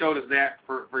 He showed us that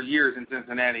for years in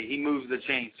Cincinnati. He moves the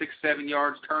chains, 6-7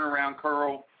 yards, turnaround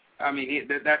curl. I mean,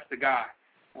 that's the guy.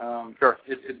 Sure.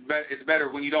 It's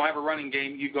better when you don't have a running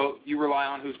game. You rely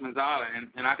on Houshmandzadeh,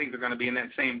 and I think they're going to be in that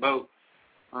same boat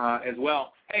as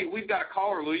well. Hey, we've got a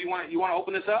caller, Lou. You want to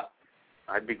open this up?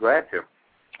 I'd be glad to.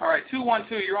 All right,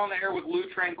 212. You're on the air with Lou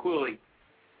Tranquilli.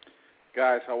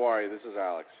 Guys, how are you? This is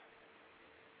Alex.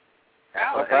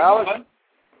 Alex.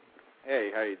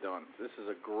 Hey, how you doing? This is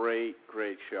a great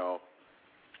show,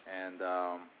 and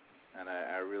I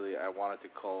wanted to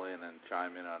call in and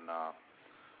chime in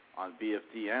on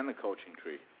BFD and the coaching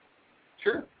tree.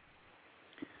 Sure.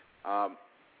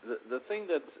 The thing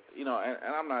that and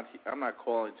I'm not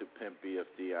calling to pimp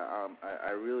BFD.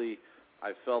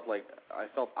 I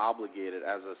felt obligated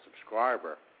as a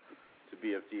subscriber to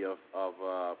BFD of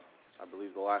I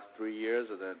believe the last 3 years,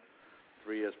 and then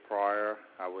 3 years prior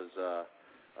I was a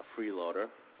freeloader.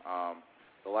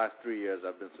 The last 3 years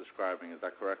I've been subscribing. Is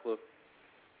that correct, Lou?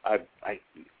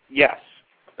 Yes.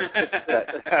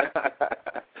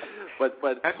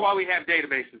 but that's why we have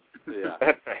databases.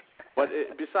 Yeah. But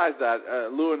besides that,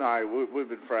 Lou and I, we've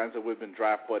been friends and we've been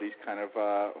draft buddies kind of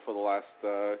for the last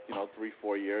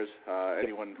 3-4 years.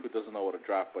 Anyone who doesn't know what a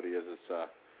draft buddy is, it's a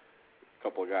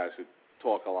couple of guys who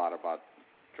talk a lot about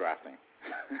drafting.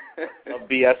 Love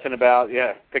BSing about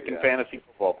picking fantasy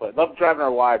football. But love driving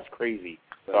our wives crazy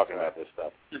talking about this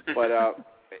stuff. But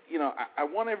I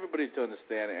want everybody to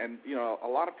understand, and a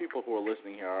lot of people who are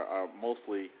listening here are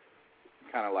mostly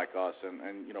kind of like us, and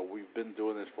we've been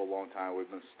doing this for a long time. We've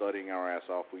been studying our ass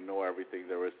off. We know everything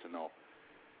there is to know.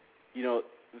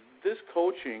 This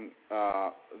coaching,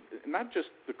 not just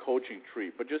the coaching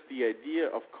tree, but just the idea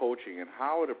of coaching and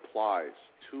how it applies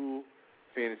to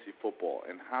fantasy football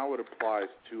and how it applies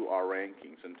to our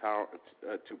rankings and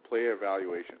to player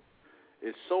evaluation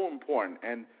is so important.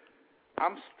 And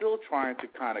I'm still trying to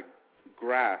kind of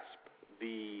grasp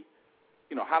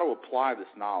how to apply this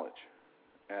knowledge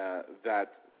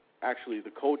that actually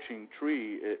the coaching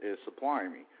tree is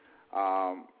supplying me.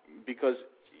 Because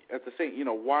at the same,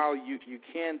 while you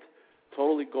can't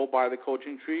totally go by the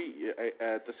coaching tree,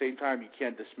 at the same time you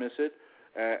can't dismiss it.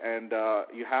 and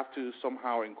you have to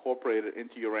somehow incorporate it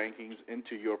into your rankings,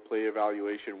 into your play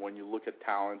evaluation when you look at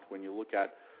talent, when you look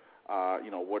at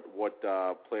what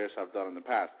players have done in the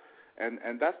past.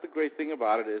 And that's the great thing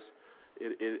about it is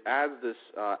it adds this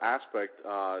aspect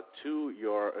to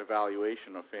your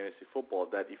evaluation of fantasy football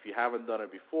that if you haven't done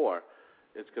it before,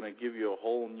 it's going to give you a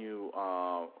whole new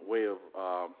way of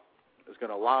it's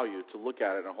going to allow you to look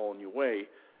at it in a whole new way,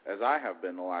 as I have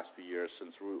been the last few years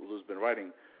since Lou's been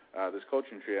writing this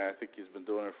coaching tree. I think he's been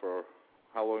doing it for,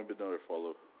 how long have you been doing it for,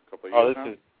 Lou? A couple of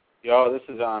years now? This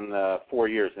is on 4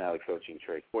 years now, the coaching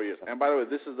tree. 4 years. And by the way,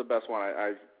 this is the best one.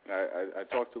 I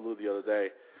talked to Lou the other day,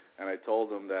 and I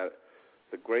told him that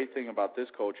the great thing about this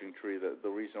coaching tree, the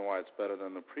reason why it's better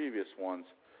than the previous ones,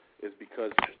 is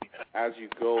because as you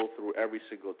go through every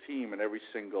single team and every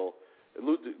single,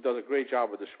 Lou does a great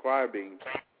job of describing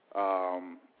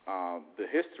the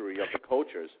history of the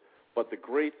coaches. But the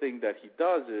great thing that he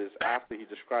does is after he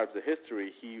describes the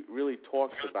history, he really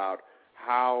talks about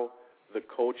how the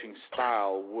coaching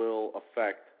style will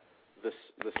affect the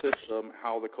system,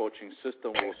 how the coaching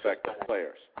system will affect the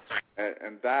players,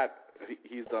 and that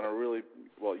he's done a really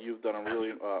well. You've done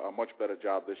a much better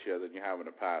job this year than you have in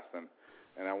the past, and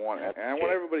I want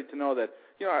everybody to know that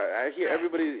I hear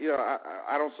everybody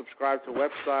I don't subscribe to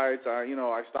websites.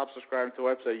 I stopped subscribing to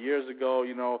websites years ago.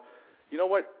 You know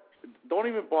what? Don't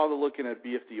even bother looking at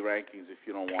BFD rankings if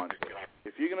you don't want to.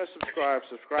 If you're going to subscribe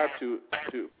to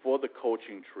for the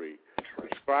coaching tree.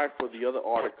 Subscribe for the other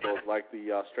articles like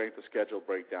the strength of schedule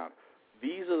breakdown.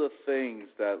 These are the things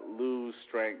that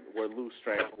where Lou's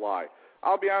strengths lie.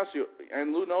 I'll be honest with you,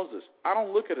 and Lou knows this. I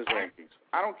don't look at his rankings.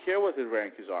 I don't care what his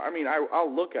rankings are. I mean,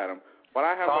 I'll look at them, but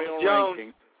I have my own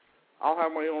rankings. I'll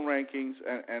have my own rankings,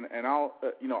 and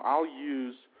I'll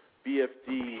use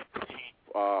BFD.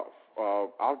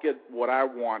 I'll get what I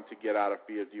want to get out of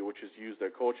BFD, which is use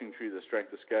their coaching tree, the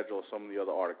strength of schedule, some of the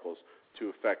other articles to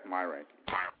affect my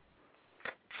rankings.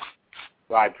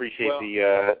 Well, I appreciate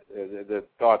the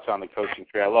thoughts on the coaching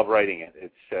tree. I love writing it.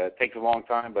 It takes a long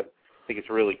time, but I think it's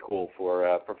really cool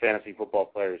for fantasy football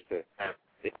players to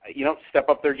step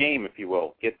up their game, if you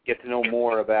will, get to know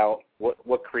more about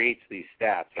what creates these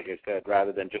stats, like I said,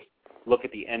 rather than just look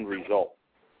at the end result.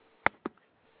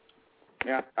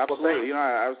 Yeah, absolutely.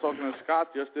 I was talking to Scott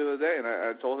just the other day, and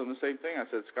I told him the same thing. I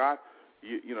said, Scott,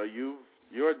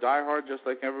 you're a diehard just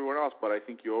like everyone else, but I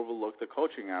think you overlook the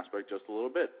coaching aspect just a little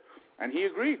bit. And he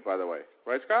agreed, by the way,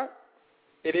 right, Scott?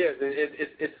 It is.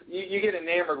 It's you get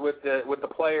enamored with the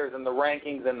players and the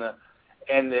rankings and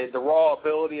the raw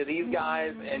ability of these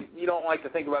guys, and you don't like to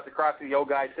think about the crotchety old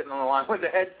guy sitting on the line with the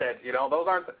headset. Those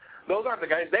aren't the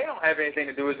guys. They don't have anything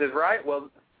to do with this, right?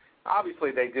 Well, obviously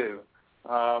they do.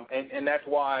 And that's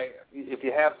why if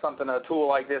you have a tool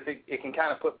like this, it can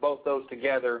kind of put both those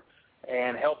together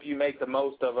and help you make the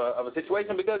most of a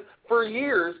situation. Because for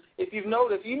years, if you've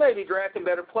noticed, you may be drafting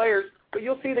better players, but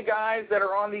you'll see the guys that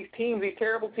are on these teams, these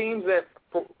terrible teams that,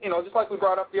 just like we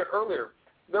brought up here earlier,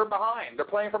 they're behind. They're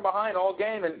playing from behind all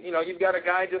game, and, you've got a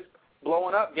guy just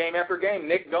blowing up game after game,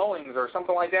 Nick Goings or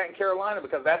something like that in Carolina,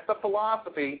 because that's the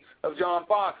philosophy of John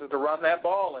Fox, is to run that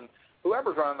ball, and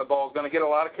whoever's running the ball is going to get a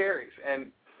lot of carries.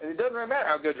 And it doesn't really matter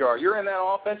how good you are. You're in that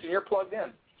offense, and you're plugged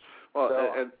in. Well,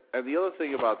 and the other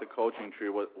thing about the coaching tree,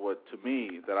 what to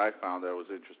me that I found that was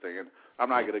interesting, and I'm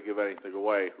not going to give anything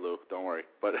away, Lou, don't worry,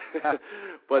 but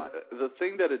the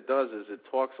thing that it does is it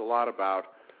talks a lot about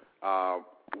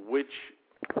which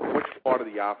part of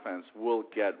the offense will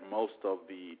get most of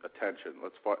the attention.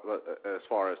 As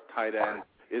far as tight end,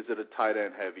 is it a tight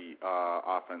end heavy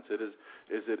offense? Is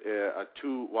it a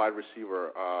two wide receiver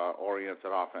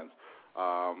oriented offense?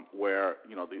 Where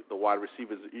the wide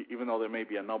receivers, even though there may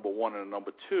be a number one and a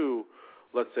number two,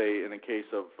 let's say in the case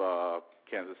of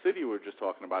Kansas City we were just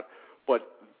talking about,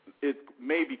 but it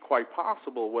may be quite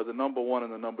possible where the number one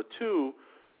and the number two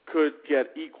could get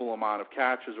equal amount of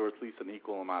catches or at least an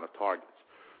equal amount of targets.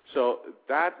 So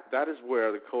that is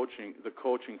where the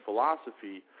coaching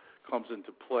philosophy comes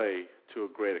into play to a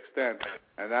great extent,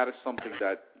 and that is something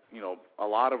that a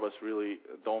lot of us really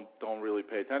don't really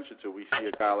pay attention to. We see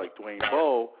a guy like Dwayne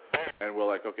Bowe, and we're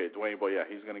like, okay, Dwayne Bowe, yeah,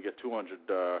 he's going to get 200,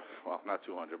 well, not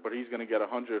 200, but he's going to get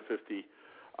 150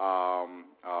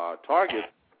 targets.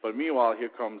 But meanwhile, here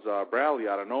comes Bradley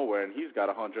out of nowhere, and he's got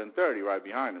 130 right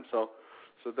behind him. So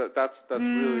that's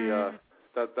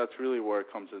really where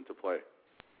it comes into play.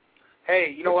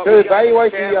 Hey, you know what? To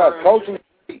evaluate the coaching,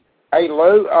 hey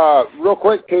Lou, real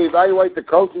quick, to evaluate the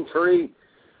coaching tree.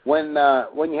 When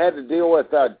you had to deal with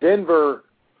Denver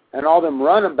and all them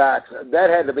running backs, that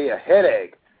had to be a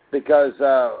headache because,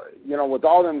 with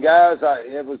all them guys,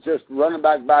 it was just running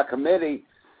back by committee.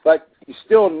 but you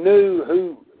still knew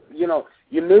who,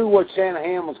 you knew what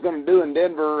Shanahan was going to do in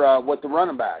Denver with the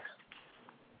running backs.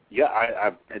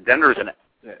 Yeah, Denver's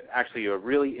actually a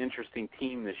really interesting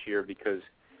team this year because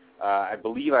I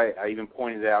believe I even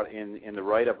pointed out in the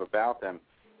write-up about them,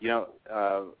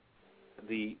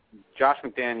 the Josh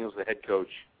McDaniels, the head coach,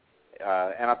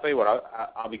 and I'll tell you what,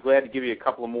 I'll be glad to give you a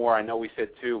couple of more. I know we said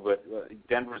two, but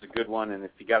Denver's a good one, and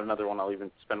if you got another one, I'll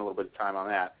even spend a little bit of time on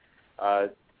that.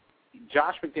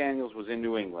 Josh McDaniels was in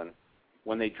New England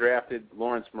when they drafted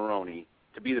Lawrence Maroney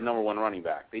to be the number one running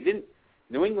back.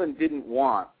 New England didn't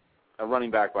want a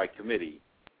running back by committee.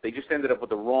 They just ended up with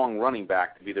the wrong running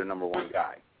back to be their number one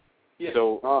guy. Yeah.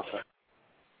 So,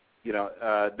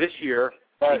 this year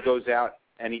he goes out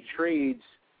and he trades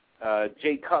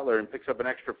Jay Cutler and picks up an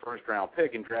extra first-round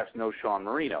pick and drafts Sean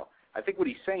Marino. I think what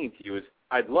he's saying to you is,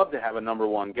 I'd love to have a number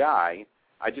one guy.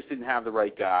 I just didn't have the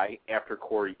right guy after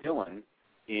Corey Dillon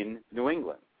in New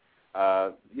England.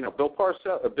 Bill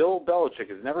Belichick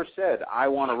has never said, I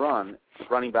want to run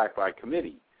running back by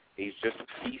committee. He's just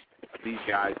pieced these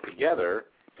guys together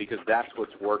because that's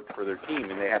what's worked for their team.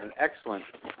 And they had an excellent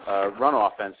run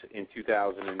offense in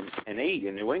 2008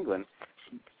 in New England.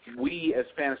 We, as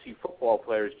fantasy football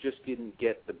players, just didn't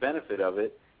get the benefit of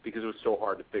it because it was so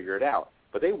hard to figure it out.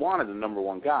 But they wanted the number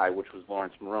one guy, which was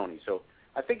Lawrence Maroney. So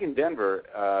I think in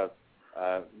Denver,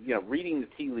 reading the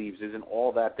tea leaves isn't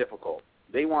all that difficult.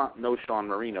 They want Sean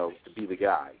Marino to be the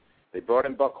guy. They brought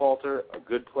in Buckhalter, a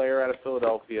good player out of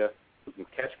Philadelphia who can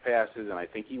catch passes, and I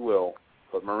think he will.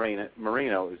 But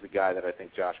Marino is the guy that I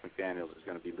think Josh McDaniels is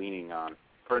going to be leaning on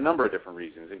for a number of different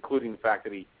reasons, including the fact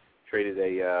that he traded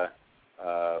an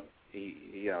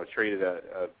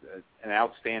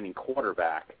outstanding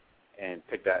quarterback and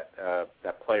picked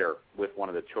that player with one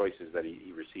of the choices that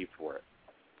he received for it.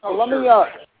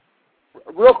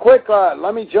 Real quick,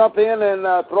 let me jump in and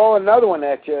throw another one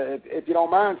at you, if you don't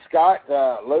mind, Scott,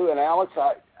 Lou, and Alex.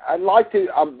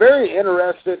 I'm very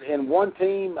interested in one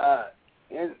team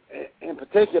in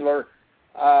particular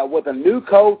with a new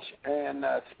coach. And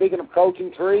speaking of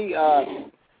coaching tree,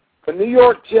 the New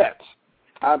York Jets.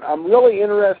 I'm really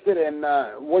interested in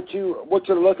what you're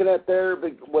looking at there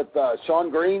with Sean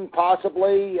Green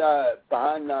possibly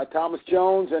behind Thomas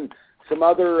Jones and some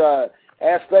other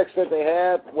aspects that they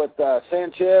have with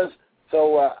Sanchez.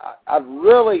 So I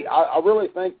really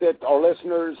think that our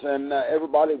listeners and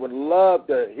everybody would love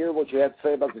to hear what you have to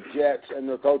say about the Jets and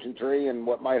their coaching tree and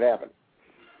what might happen.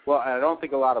 Well, I don't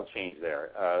think a lot will change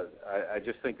there. I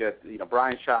just think that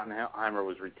Brian Schottenheimer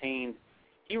was retained.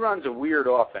 He runs a weird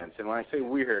offense, and when I say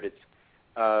weird, it's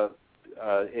a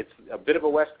bit of a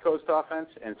West Coast offense,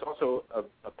 and it's also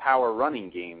a power running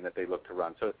game that they look to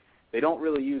run. So they don't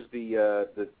really use the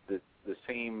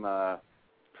same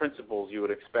principles you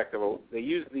would expect of they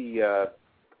use the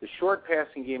short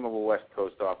passing game of a West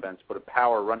Coast offense, but a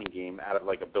power running game out of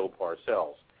like a Bill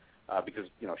Parcells, because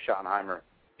Schottenheimer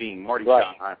being Marty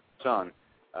Schottenheimer's son,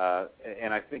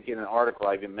 and I think in an article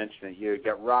I even mentioned it. You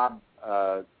got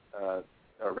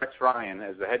Rex Ryan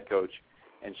as the head coach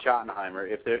and Schottenheimer.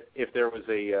 If there was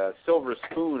a silver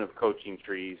spoon of coaching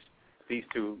trees, these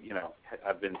two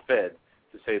have been fed,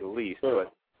 to say the least.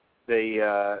 But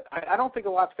I don't think a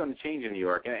lot's going to change in New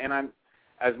York. And I'm,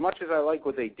 as much as I like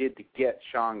what they did to get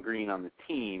Sean Green on the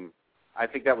team, I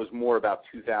think that was more about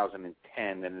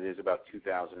 2010 than it is about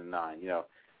 2009.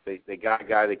 They got a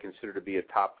guy they consider to be a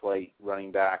top flight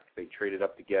running back. They traded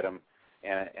up to get him,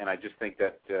 and I just think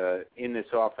that in this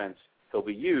offense he'll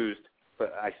be used.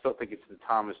 But I still think it's the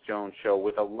Thomas Jones show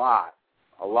with a lot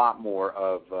more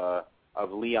of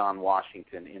Leon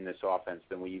Washington in this offense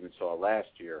than we even saw last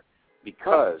year,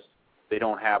 because they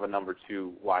don't have a number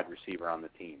 2 wide receiver on the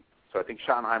team. So I think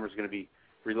Schottenheimer's going to be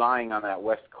relying on that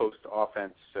West Coast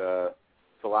offense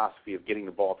philosophy of getting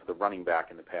the ball to the running back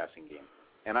in the passing game.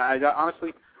 And I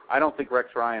honestly don't think Rex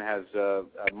Ryan has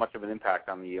much of an impact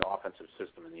on the offensive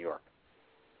system in New York.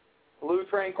 Lou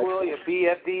Tranquilli at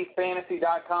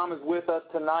BFDFantasy.com is with us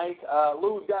tonight.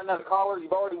 Lou, we've got another caller.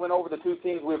 You've already went over the two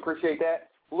teams. We appreciate that.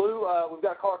 Lou, we've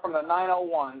got a caller from the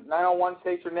 901. 901,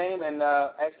 state your name and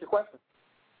ask your question.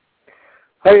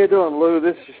 How you doing, Lou?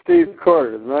 This is Steve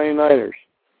Carter, the 99ers.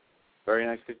 Very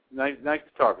nice to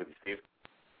talk with you, Steve.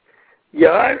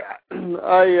 Yeah,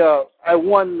 I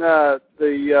won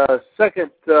the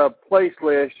second place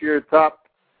last year, top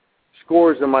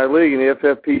scores in my league in the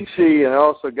FFPC, and I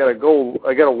also got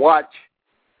a watch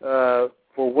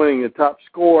for winning the top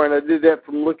score, and I did that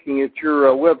from looking at your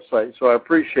website. So I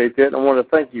appreciate that, and I want to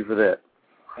thank you for that.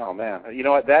 Oh man, you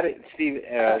know what? That is, Steve.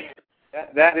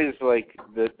 That is like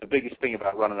the biggest thing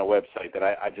about running a website that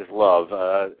I just love.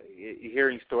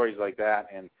 Hearing stories like that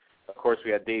and Of course,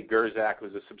 we had Dave Gerzak, who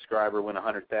was a subscriber, win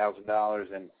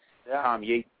 $100,000, and Tom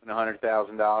Yates win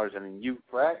 $100,000, and then you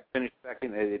finished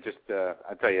second. It just,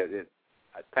 I tell you,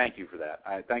 thank you for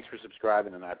that. Thanks for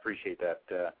subscribing, and I appreciate that.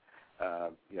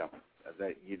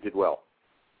 That you did well.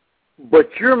 But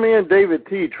your man David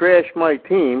T. trashed my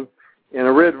team in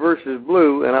a Red versus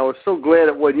Blue, and I was so glad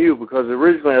it wasn't you, because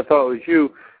originally I thought it was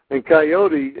you. And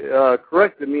Coyote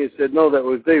corrected me and said, no, that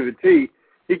was David T.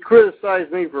 He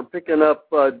criticized me for picking up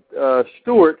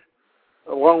Stewart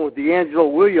along with D'Angelo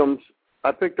Williams.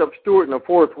 I picked up Stewart in the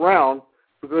 4th round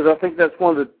because I think that's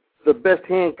one of the best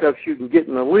handcuffs you can get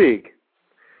in the league.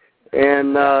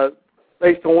 And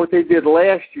based on what they did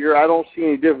last year, I don't see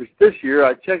any difference this year.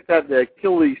 I checked out the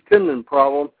Achilles tendon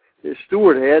problem that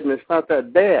Stewart had, and it's not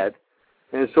that bad.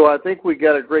 And so I think we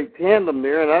got a great tandem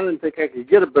there, and I didn't think I could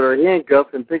get a better handcuff,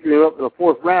 and picking him up in the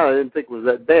 4th round I didn't think was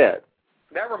that bad.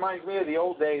 That reminds me of the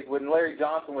old days when Larry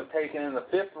Johnson was taken in the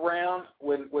 5th round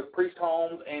with Priest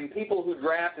Holmes, and people who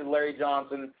drafted Larry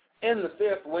Johnson in the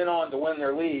 5th went on to win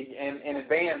their league and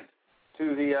advance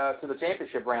to the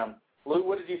championship round. Lou,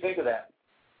 what did you think of that?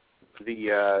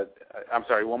 I'm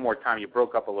sorry, one more time. You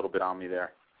broke up a little bit on me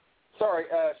there. Sorry,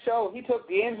 he took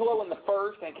D'Angelo in the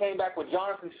 1st and came back with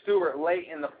Jonathan Stewart late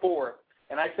in the 4th.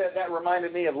 And I said that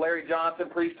reminded me of Larry Johnson,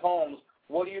 Priest Holmes.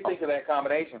 What do you think of that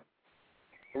combination?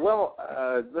 Well,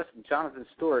 listen, Jonathan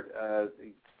Stewart,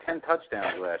 10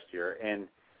 touchdowns last year, and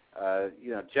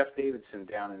Jeff Davidson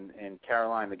down in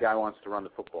Carolina, the guy wants to run the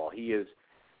football. He is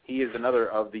another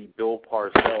of the Bill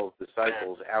Parcells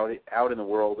disciples out in the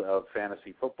world of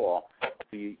fantasy football.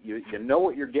 You know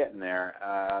what you're getting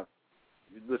there.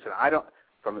 Listen, I don't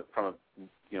from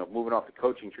moving off the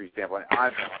coaching tree standpoint.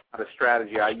 I'm not a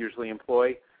strategy I usually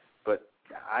employ, but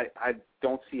I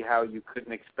don't see how you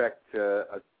couldn't expect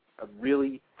a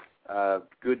really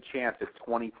good chance at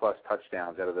 20-plus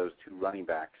touchdowns out of those 2 running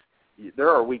backs. There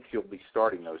are weeks you'll be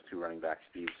starting those 2 running backs,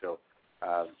 Steve. So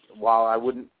while I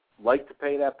wouldn't like to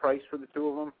pay that price for the 2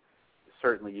 of them,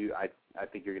 certainly I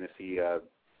think you're going to see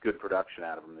good production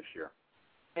out of them this year.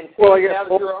 And well,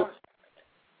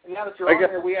 now that you're on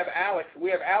here, we have Alex. We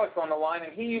have Alex on the line,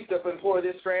 and he used to employ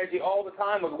this strategy all the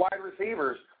time with wide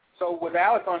receivers. So with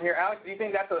Alex on here, Alex, do you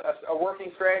think that's a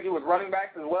working strategy with running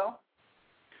backs as well?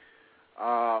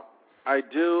 I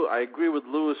do. I agree with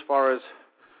Lou as far as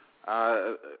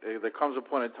there comes a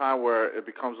point in time where it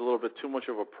becomes a little bit too much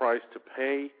of a price to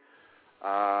pay.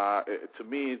 To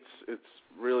me, it's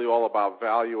really all about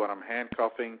value, and I'm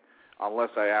handcuffing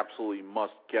unless I absolutely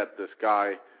must get this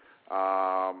guy.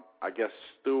 I guess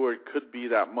Stewart could be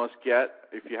that must get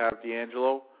if you have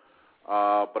D'Angelo,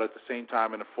 but at the same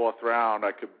time, in the 4th round,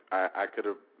 I could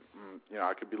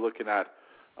be looking at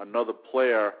another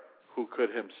player who could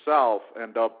himself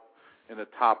end up in the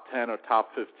top 10 or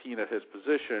top 15 at his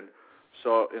position.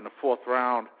 So in the 4th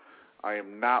round, I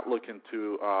am not looking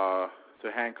to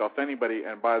handcuff anybody.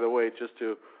 And by the way, just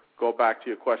to go back to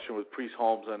your question with Priest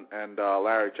Holmes and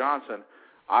Larry Johnson,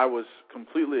 I was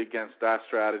completely against that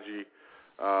strategy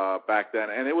back then,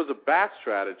 and it was a bad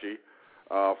strategy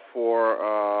for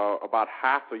about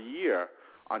half a year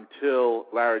until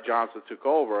Larry Johnson took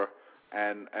over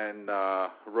and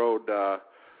rode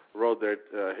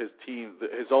his team,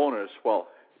 his owners. Well,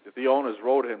 the owners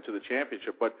rode him to the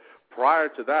championship. But prior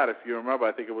to that, if you remember,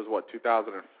 I think it was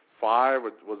 2005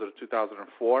 or was it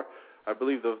 2004? I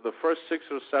believe the first 6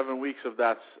 or 7 weeks of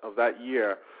that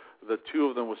year, the 2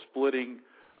 of them were splitting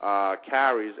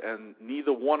carries, and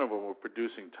neither one of them were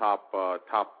producing top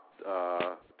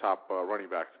running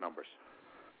back numbers.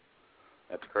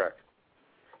 That's correct.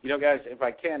 Guys, if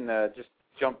I can just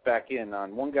jump back in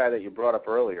on one guy that you brought up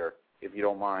earlier, if you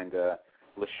don't mind,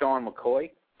 LaShawn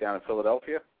McCoy down in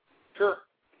Philadelphia. Sure.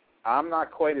 I'm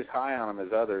not quite as high on him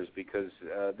as others because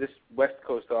this West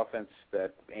Coast offense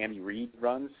that Andy Reid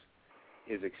runs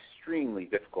is extremely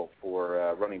difficult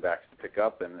for running backs to pick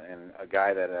up, and a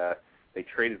guy that they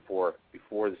traded for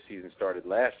before the season started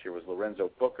last year was Lorenzo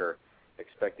Booker,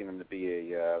 expecting him to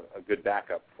be a good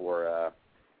backup for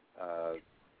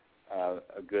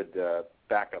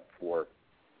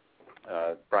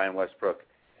Brian Westbrook,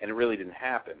 and it really didn't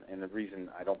happen. And I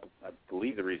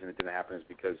believe the reason it didn't happen is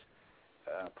because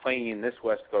playing in this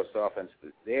West Coast offense,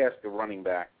 they ask the running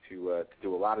back to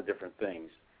do a lot of different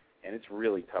things, and it's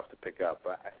really tough to pick up.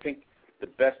 I think the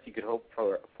best you could hope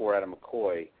for out of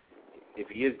McCoy, if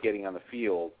he is getting on the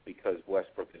field because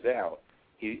Westbrook is out,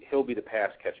 he'll be the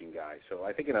pass-catching guy. So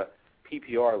I think in a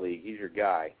PPR league, he's your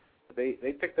guy.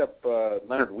 They picked up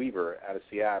Leonard Weaver out of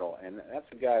Seattle, and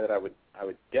that's a guy that I would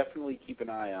definitely keep an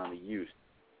eye on the use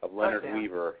of Leonard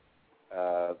Weaver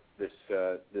this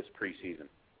preseason.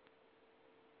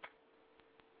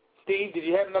 Steve, did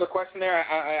you have another question there?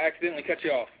 I accidentally cut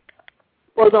you off.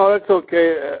 Well, no, that's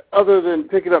okay. Other than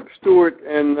picking up Stewart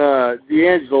and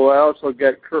D'Angelo, I also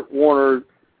got Kurt Warner,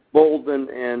 Bolden,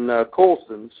 and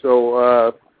Colston.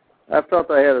 So I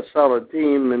felt I had a solid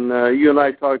team, and you and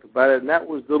I talked about it. And that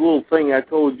was the little thing I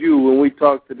told you when we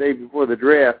talked the day before the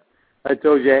draft. I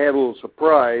told you I had a little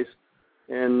surprise,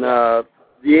 and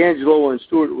D'Angelo and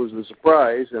Stewart was a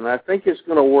surprise, and I think it's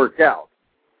going to work out.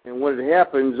 And when it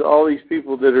happens, all these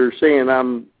people that are saying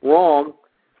I'm wrong,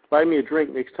 buy me a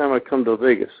drink next time I come to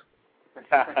Vegas.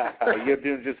 You're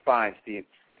doing just fine, Steve.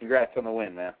 Congrats on the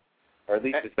win, man, or at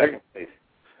least the second place.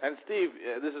 And Steve,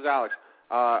 this is Alex.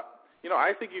 I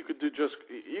think you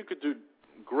could do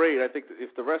great. I think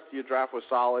if the rest of your draft was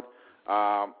solid,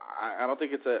 I don't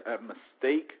think it's a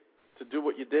mistake to do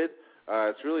what you did.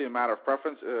 It's really a matter of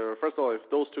preference. First of all, if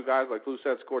those two guys, like Lou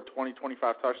said, scored 20,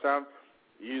 25 touchdowns,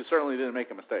 you certainly didn't make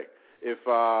a mistake. If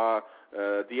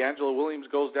D'Angelo Williams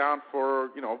goes down for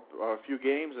a few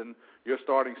games and you're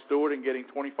starting Stewart and getting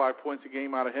 25 points a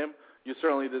game out of him, you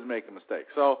certainly didn't make a mistake.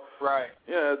 So, right.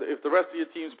 Yeah, if the rest of your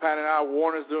team's panning out,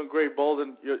 Warner's doing great,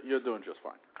 Bolden, you're doing just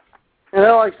fine. And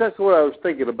Alex, that's what I was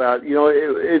thinking about.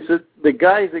 It's the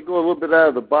guys that go a little bit out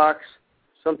of the box.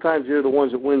 Sometimes they're the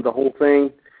ones that win the whole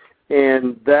thing.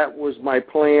 And that was my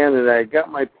plan, and I got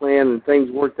my plan, and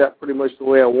things worked out pretty much the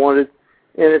way I wanted.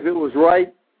 And if it was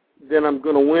right, then I'm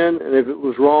going to win, and if it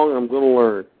was wrong, I'm going to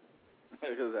learn.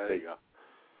 There you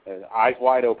go. Eyes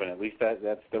wide open. At least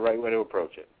that's the right way to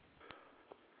approach it.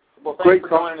 Well, thanks for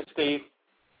joining us, Steve.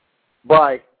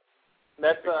 Bye.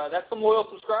 That's some loyal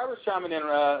subscribers chiming in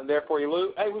there for you,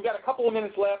 Lou. Hey, we've got a couple of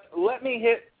minutes left. Let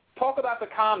me talk about the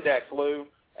Comdex, Lou.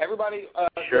 Everybody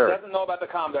sure. that doesn't know about the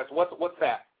Comdex, what's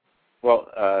that? Well,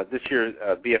 this year,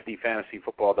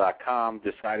 BFDFantasyFootball.com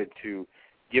decided to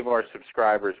give our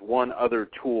subscribers one other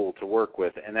tool to work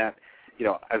with, and that,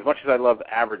 as much as I love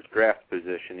average draft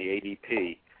position, the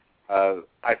ADP,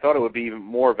 I thought it would be even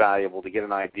more valuable to get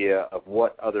an idea of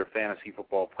what other fantasy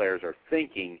football players are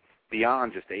thinking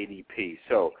beyond just ADP.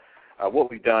 So what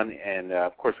we've done, and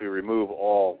of course we remove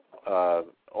all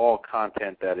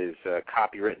content that is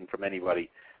copywritten from anybody,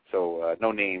 so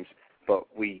no names, but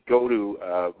we go to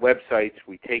websites,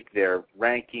 we take their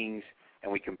rankings,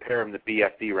 and we compare them to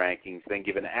BFD rankings, then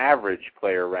give an average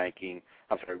player ranking.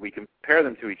 We compare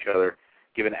them to each other,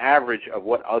 give an average of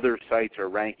what other sites are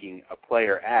ranking a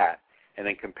player at, and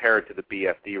then compare it to the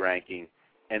BFD ranking,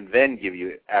 and then give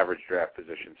you average draft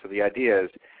position. So the idea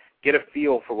is get a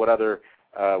feel for what other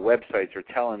websites are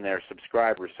telling their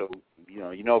subscribers. So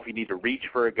if you need to reach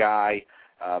for a guy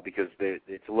because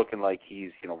it's looking like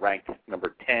he's ranked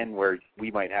number 10, where we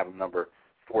might have him number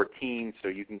 14, so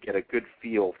you can get a good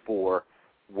feel for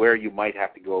where you might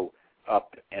have to go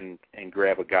up and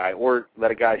grab a guy, or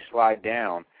let a guy slide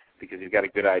down because you've got a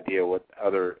good idea what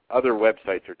other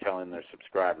websites are telling their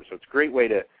subscribers. So it's a great way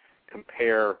to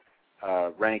compare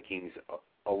rankings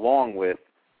along with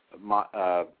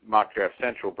Mock Draft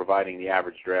Central providing the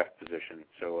average draft position.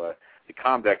 So the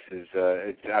Comdex is,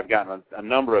 I've gotten a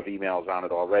number of emails on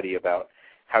it already about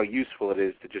how useful it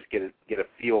is to just get a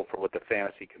feel for what the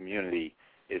fantasy community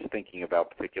is thinking about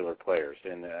particular players.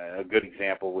 And a good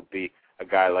example would be a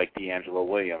guy like D'Angelo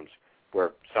Williams,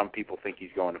 where some people think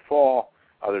he's going to fall,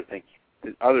 others think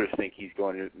he's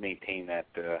going to maintain that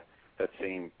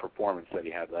same performance that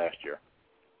he had last year.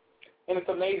 And it's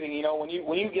amazing, when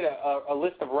you get a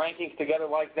list of rankings together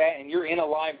like that, and you're in a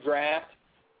live draft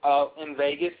in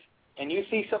Vegas, and you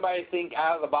see somebody think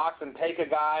out of the box and take a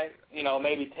guy,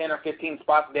 maybe 10 or 15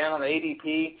 spots down on the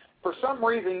ADP, for some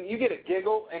reason you get a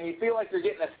giggle and you feel like you're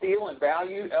getting a steal in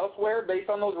value elsewhere based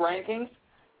on those rankings.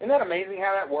 Isn't that amazing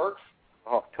how that works?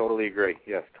 Oh, totally agree.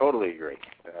 Yes, totally agree.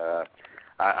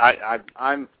 I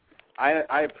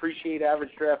appreciate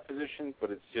average draft position, but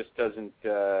it just doesn't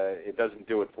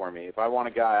do it for me. If I want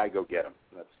a guy, I go get him.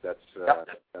 That's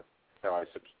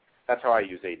how I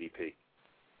use ADP.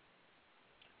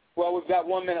 Well, we've got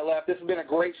 1 minute left. This has been a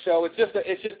great show. It's just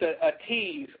a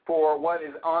tease for what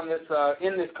is on this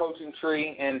in this coaching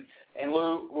tree. And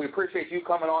Lou, we appreciate you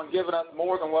coming on, giving us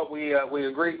more than what we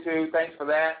agreed to. Thanks for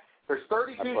that. There's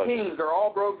 32 teams. They're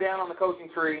all broke down on the coaching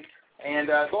tree. And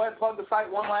go ahead and plug the site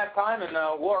one last time, and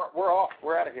we're off.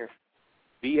 We're out of here.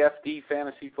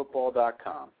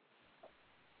 BFDFantasyFootball.com.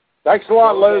 Thanks a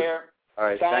lot, Lou. All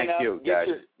right, Sign thank up, you, guys.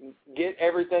 Get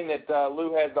everything that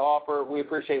Lou has to offer. We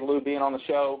appreciate Lou being on the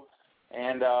show.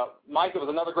 And, Mike, it was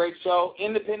another great show.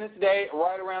 Independence Day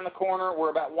right around the corner. We're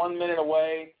about 1 minute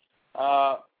away.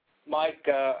 Mike,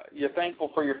 you're thankful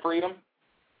for your freedom.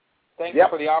 Thankful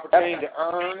for the opportunity to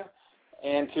earn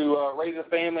and to raise a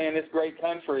family in this great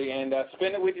country. And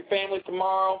spend it with your family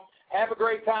tomorrow. have a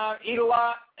great time, eat a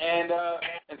lot, and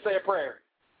say a prayer.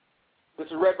 This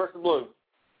is Red versus Blue.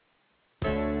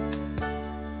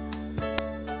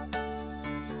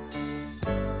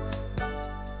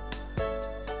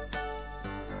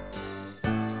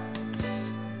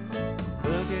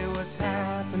 Look at what's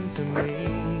happened to me.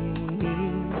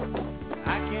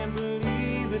 I can't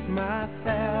believe it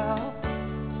myself.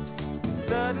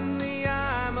 Suddenly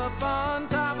I'm up on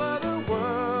top of the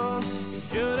world. It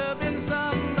should have been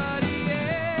somebody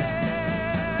else.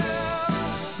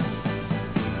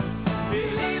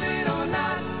 Believe it or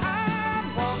not,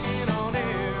 I'm walking on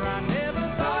air. I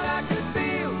never thought I could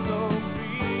feel so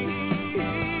free.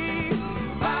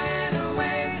 Flying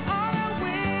away on a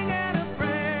wing and a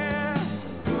prayer.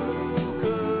 Who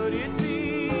could it be?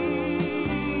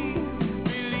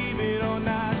 Believe it or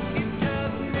not, it's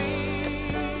just me.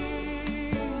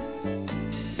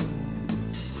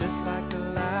 Just like the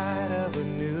light of a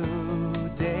new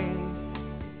day,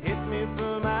 hit me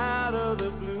from out of the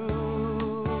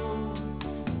blue,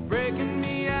 breaking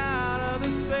me out of the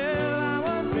spell I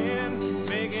was in,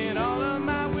 making all of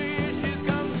my wishes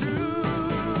come true.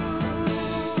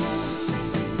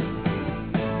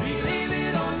 Believe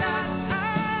it or not,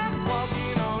 I'm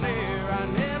walking on air. I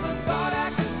never thought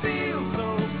I could feel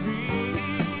so free.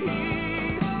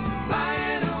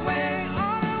 Flying away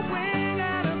on a wing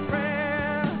and a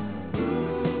prayer. Who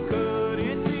could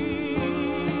it be?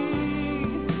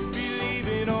 Believe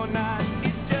it or not,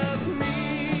 it's just me.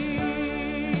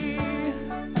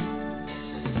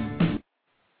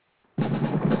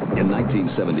 In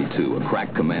 1972, a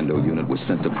crack commando unit was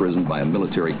sent to prison by a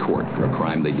military court for a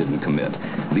crime they didn't commit.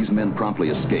 These men promptly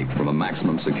escaped from a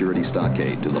maximum security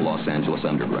stockade to the Los Angeles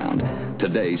underground.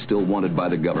 Today, still wanted by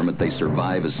the government, they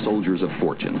survive as soldiers of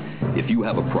fortune. If you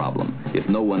have a problem, if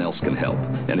no one else can help,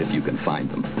 and if you can find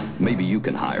them, maybe you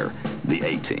can hire the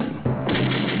A-Team.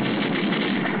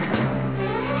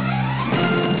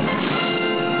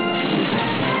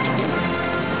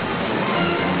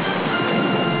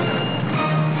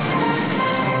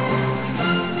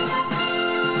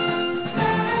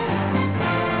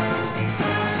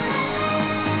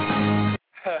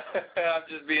 I'm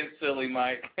just being silly,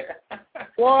 Mike.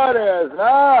 What is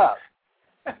up?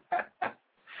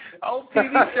 Old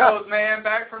TV shows, man,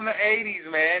 back from the 80s,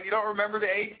 man. You don't remember the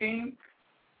A-Team?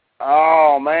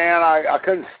 Oh, man, I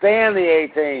couldn't stand the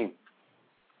A-Team.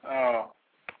 Oh,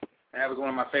 that was one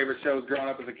of my favorite shows growing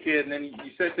up as a kid. And then you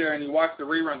sit there and you watch the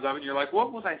reruns of it, and you're like,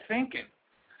 what was I thinking?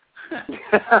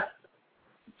 It's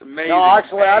amazing. No,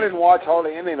 actually, I didn't watch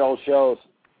hardly any of those shows.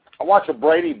 I watched the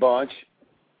Brady Bunch.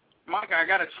 Mike, I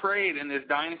got a trade in this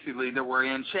dynasty league that we're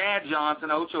in. Chad Johnson,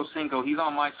 Ocho Cinco, he's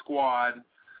on my squad.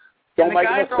 Don't make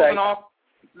a mistake.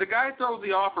 The guy throws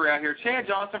the offer out here, Chad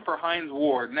Johnson for Hines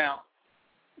Ward. Now,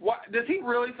 does he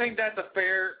really think that's a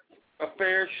fair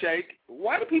shake?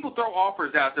 Why do people throw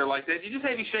offers out there like that? You just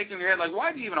have me shaking your head like,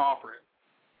 why do you even offer it?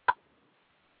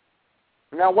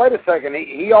 Now, wait a second.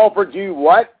 He offered you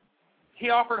what? He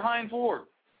offered Hines Ward.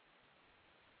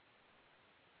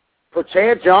 For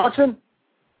Chad Johnson?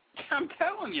 I'm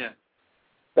telling you.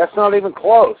 That's not even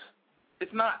close.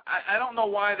 It's not. I don't know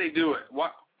why they do it.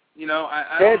 What? You know,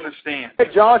 I don't understand.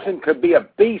 Chad Johnson could be a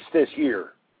beast this year.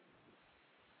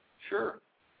 Sure.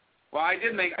 Well, I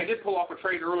did pull off a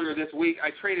trade earlier this week.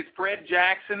 I traded Fred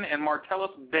Jackson and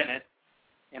Martellus Bennett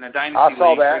in a dynasty league. I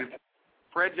saw that.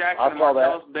 Fred Jackson and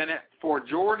Martellus Bennett for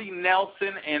Jordy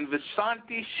Nelson and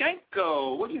Vishanti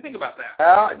Shenko. What do you think about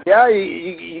that? Yeah,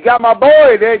 you got my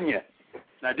boy, didn't you?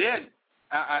 I did.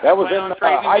 That was in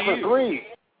Hyper 3.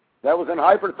 That was in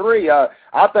Hyper 3.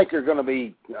 I think you're going to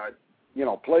be,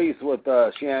 pleased with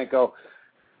Shenko.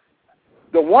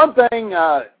 The one thing,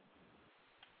 I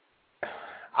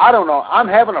don't know. I'm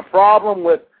having a problem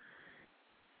with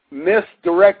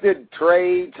misdirected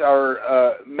trades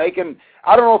or making.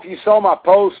 I don't know if you saw my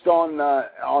post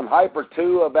on Hyper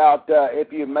 2 about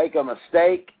if you make a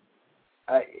mistake.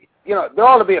 There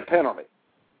ought to be a penalty.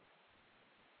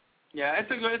 Yeah,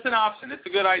 it's an option. It's a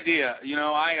good idea.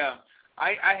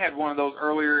 I had one of those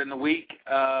earlier in the week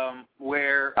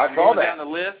where I'm going down the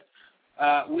list.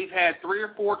 We've had 3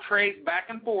 or 4 trades back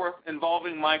and forth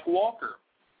involving Mike Walker.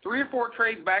 3 or 4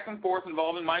 trades back and forth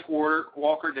involving Mike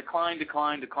Walker, decline.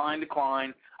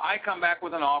 I come back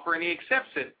with an offer, and he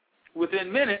accepts it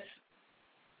within minutes.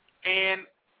 And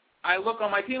I look on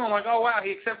my team, I'm like, oh, wow,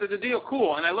 he accepted the deal.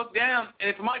 Cool. And I look down, and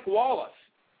it's Mike Wallace.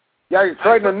 Yeah, you're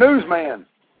trading a newsman.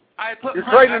 You're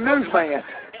trading a newsman.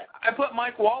 I put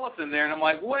Mike Wallace in there, and I'm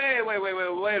like, wait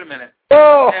a minute.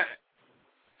 Oh.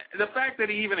 And the fact that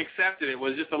he even accepted it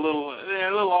was just a little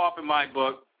off in my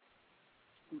book.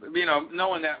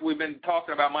 Knowing that we've been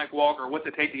talking about Mike Walker, what's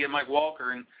it take to get Mike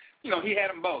Walker, and you know, he had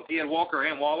them both. He had Walker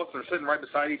and Wallace. They're sitting right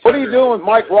beside each What other. are you doing with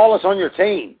Mike Wallace on your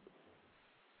team?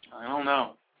 I don't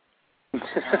know.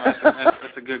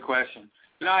 That's a good question.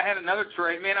 You know, I had another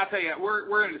trade. Man, I'll tell you,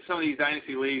 we're into some of these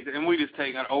dynasty leagues, and we just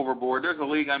take it overboard. There's a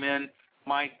league I'm in,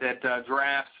 Mike, that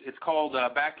drafts. It's called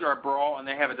Backyard Brawl, and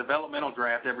they have a developmental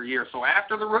draft every year. So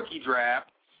after the rookie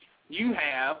draft, you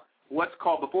have what's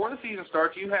called, before the season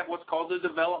starts, you have what's called the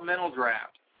developmental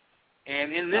draft.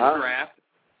 And in this draft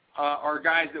are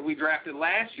guys that we drafted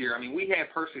last year. I mean, we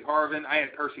had Percy Harvin. I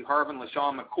had Percy Harvin,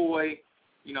 LaShawn McCoy.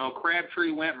 You know,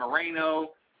 Crabtree went, Moreno.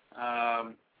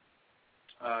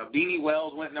 Beanie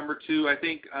Wells went number 2. I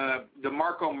think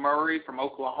DeMarco Murray from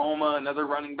Oklahoma, another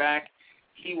running back,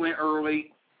 he went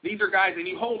early. These are guys, and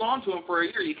you hold on to them for a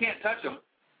year. You can't touch them.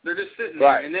 They're just sitting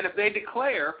there. And then if they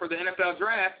declare for the NFL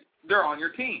draft, they're on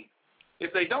your team.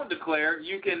 If they don't declare,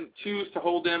 you can choose to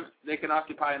hold them. They can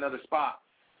occupy another spot.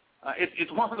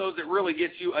 It's one of those that really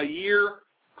gets you a year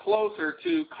closer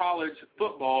to college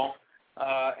football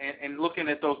and looking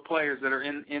at those players that are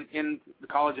in the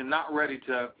college and not ready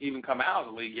to even come out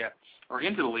of the league yet or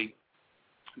into the league.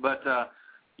 But,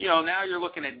 you know, now you're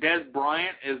looking at Des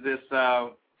Bryant as this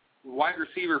wide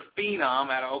receiver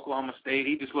phenom out of Oklahoma State.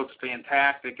 He just looks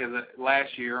fantastic as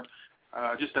last year,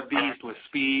 just a beast with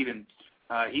speed, and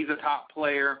he's a top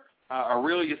player.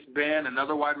 Aurelius Ben,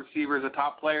 another wide receiver, is a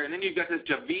top player. And then you've got this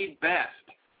Javid Best.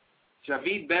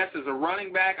 Javid Best is a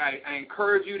running back. I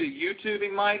encourage you to YouTube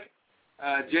him, Mike.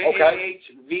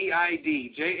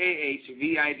 J-A-H-V-I-D.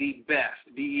 J-A-H-V-I-D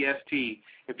Best. B-E-S-T.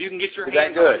 If you can get your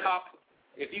hands on a top,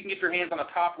 if you can get your hands on a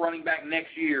top running back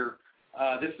next year,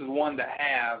 this is one to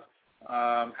have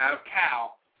out of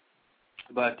Cal.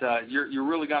 But you're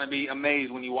really going to be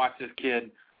amazed when you watch this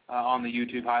kid on the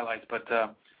YouTube highlights. But I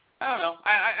don't know.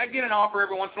 I get an offer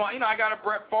every once in a while. You know, I got a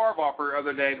Brett Favre offer the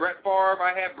other day. Brett Favre,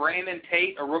 I have Brandon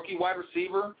Tate, a rookie wide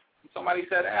receiver. Somebody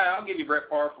said, I'll give you Brett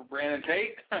Favre for Brandon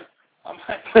Tate. I'm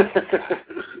like,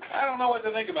 I don't know what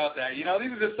to think about that. You know, these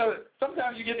are just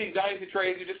sometimes you get these dynasty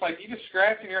trades, you just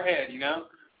scratching your head, you know.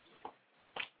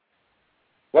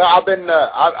 Well, I've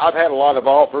had a lot of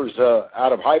offers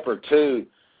out of Hyper 2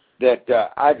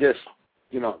 that I just,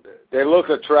 you know, they look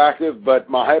attractive, but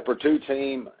my Hyper 2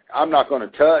 team I'm not going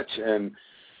to touch, and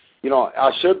you know,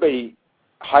 I should be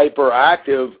hyper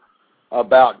active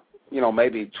about, you know,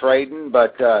 maybe trading,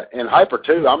 but in Hyper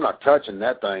 2, I'm not touching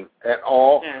that thing at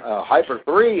all. Yeah. Hyper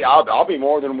 3, I'll be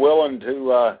more than willing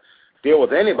to deal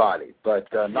with anybody, but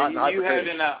not in Hyper 2. You have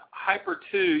in Hyper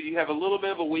 2, you have a little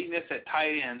bit of a weakness at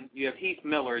tight end. You have Heath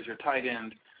Miller as your tight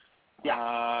end.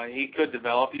 Yeah. He could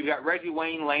develop. You've got Reggie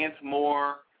Wayne, Lance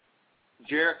Moore,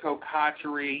 Jericho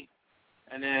Cotchery,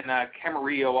 and then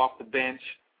Camarillo off the bench.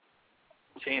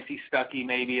 Chancey Stuckey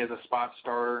maybe as a spot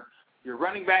starter. Your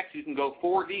running backs, you can go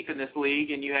 4 deep in this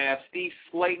league, and you have Steve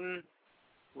Slayton,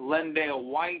 Lendale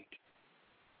White,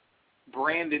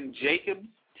 Brandon Jacobs,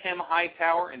 Tim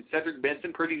Hightower, and Cedric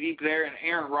Benson pretty deep there, and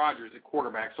Aaron Rodgers at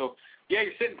quarterback. So, yeah,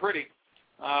 you're sitting pretty.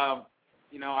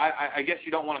 You know, I guess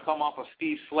you don't want to come off of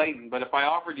Steve Slayton, but if I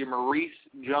offered you Maurice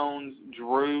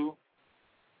Jones-Drew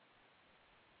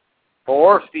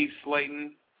or Steve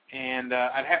Slayton, and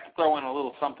I'd have to throw in a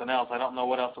little something else. I don't know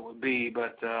what else it would be,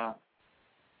 but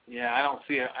yeah, I don't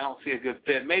see a good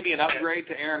fit. Maybe an upgrade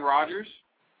to Aaron Rodgers.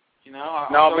 You know,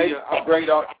 no, maybe upgrade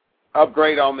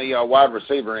on the wide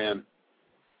receiver end.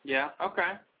 Yeah.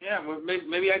 Okay. Yeah.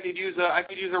 Maybe I could use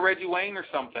a Reggie Wayne or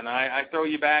something. I throw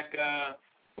you back.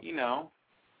 You know,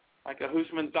 like a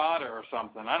Hoosman Dada or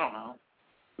something. I don't know.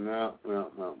 No.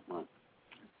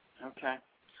 Okay.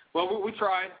 Well, we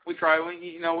try. We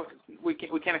you know, we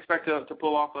can't expect to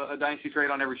pull off a dynasty trade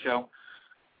on every show.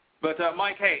 But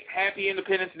Mike, hey, happy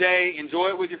Independence Day. Enjoy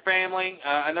it with your family.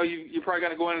 I know you probably got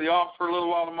to go into the office for a little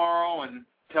while tomorrow and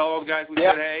tell all the guys we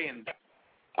said hey. And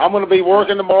I'm going to be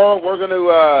working tomorrow. We're going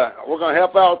to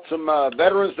help out some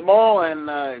veterans tomorrow, and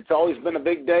it's always been a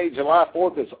big day. July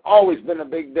 4th has always been a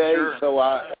big day, sure. So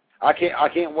I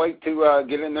can't wait to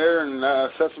get in there and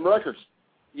set some records.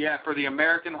 Yeah, for the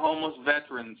American Homeless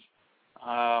Veterans.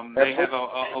 They have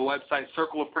a website,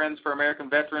 Circle of Friends for American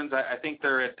Veterans. I think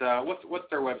they're at, what's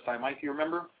their website, Mike, do you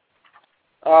remember?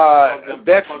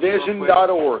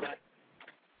 VetsVision.org.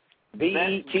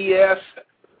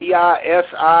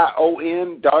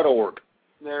 VetsVision.org.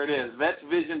 There it is,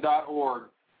 VetsVision.org.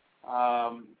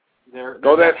 Go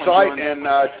to that site, and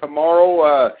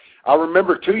tomorrow, I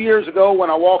remember 2 years ago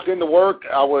when I walked into work,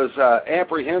 I was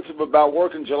apprehensive about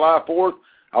working July 4th.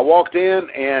 I walked in,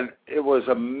 and it was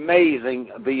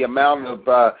amazing the amount of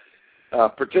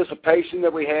participation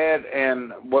that we had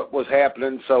and what was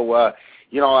happening. So,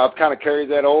 you know, I've kind of carried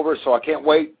that over, so I can't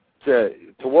wait to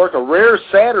work a rare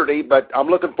Saturday, but I'm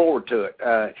looking forward to it,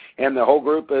 and the whole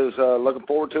group is looking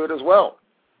forward to it as well.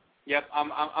 Yep,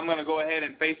 I'm going to go ahead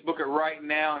and Facebook it right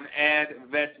now and add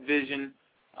Vets Vision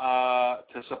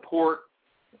to support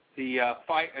the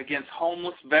fight against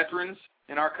homeless veterans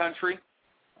in our country.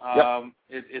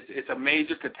 It's a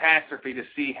major catastrophe to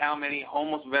see how many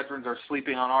homeless veterans are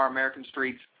sleeping on our American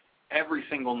streets every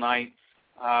single night.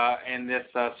 And this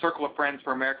Circle of Friends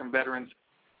for American Veterans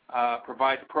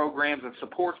provides programs and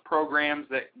supports programs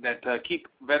that keep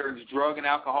veterans drug and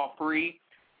alcohol free.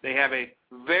 They have a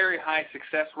very high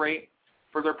success rate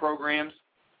for their programs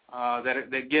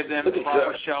that give them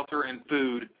proper shelter and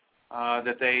food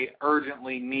that they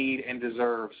urgently need and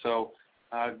deserve. So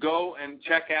go and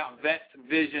check out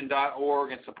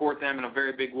vetsvision.org and support them in a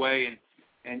very big way,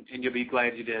 and you'll be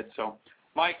glad you did. So,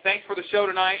 Mike, thanks for the show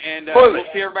tonight, and we'll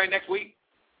see everybody next week.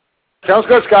 Sounds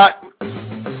good, Scott.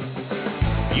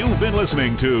 You've been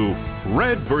listening to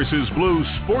Red vs. Blue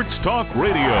Sports Talk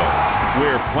Radio,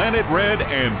 where Planet Red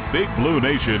and Big Blue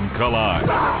Nation collide.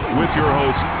 With your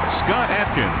hosts, Scott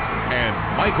Atkins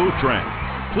and Michael Trent.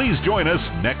 Please join us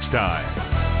next time.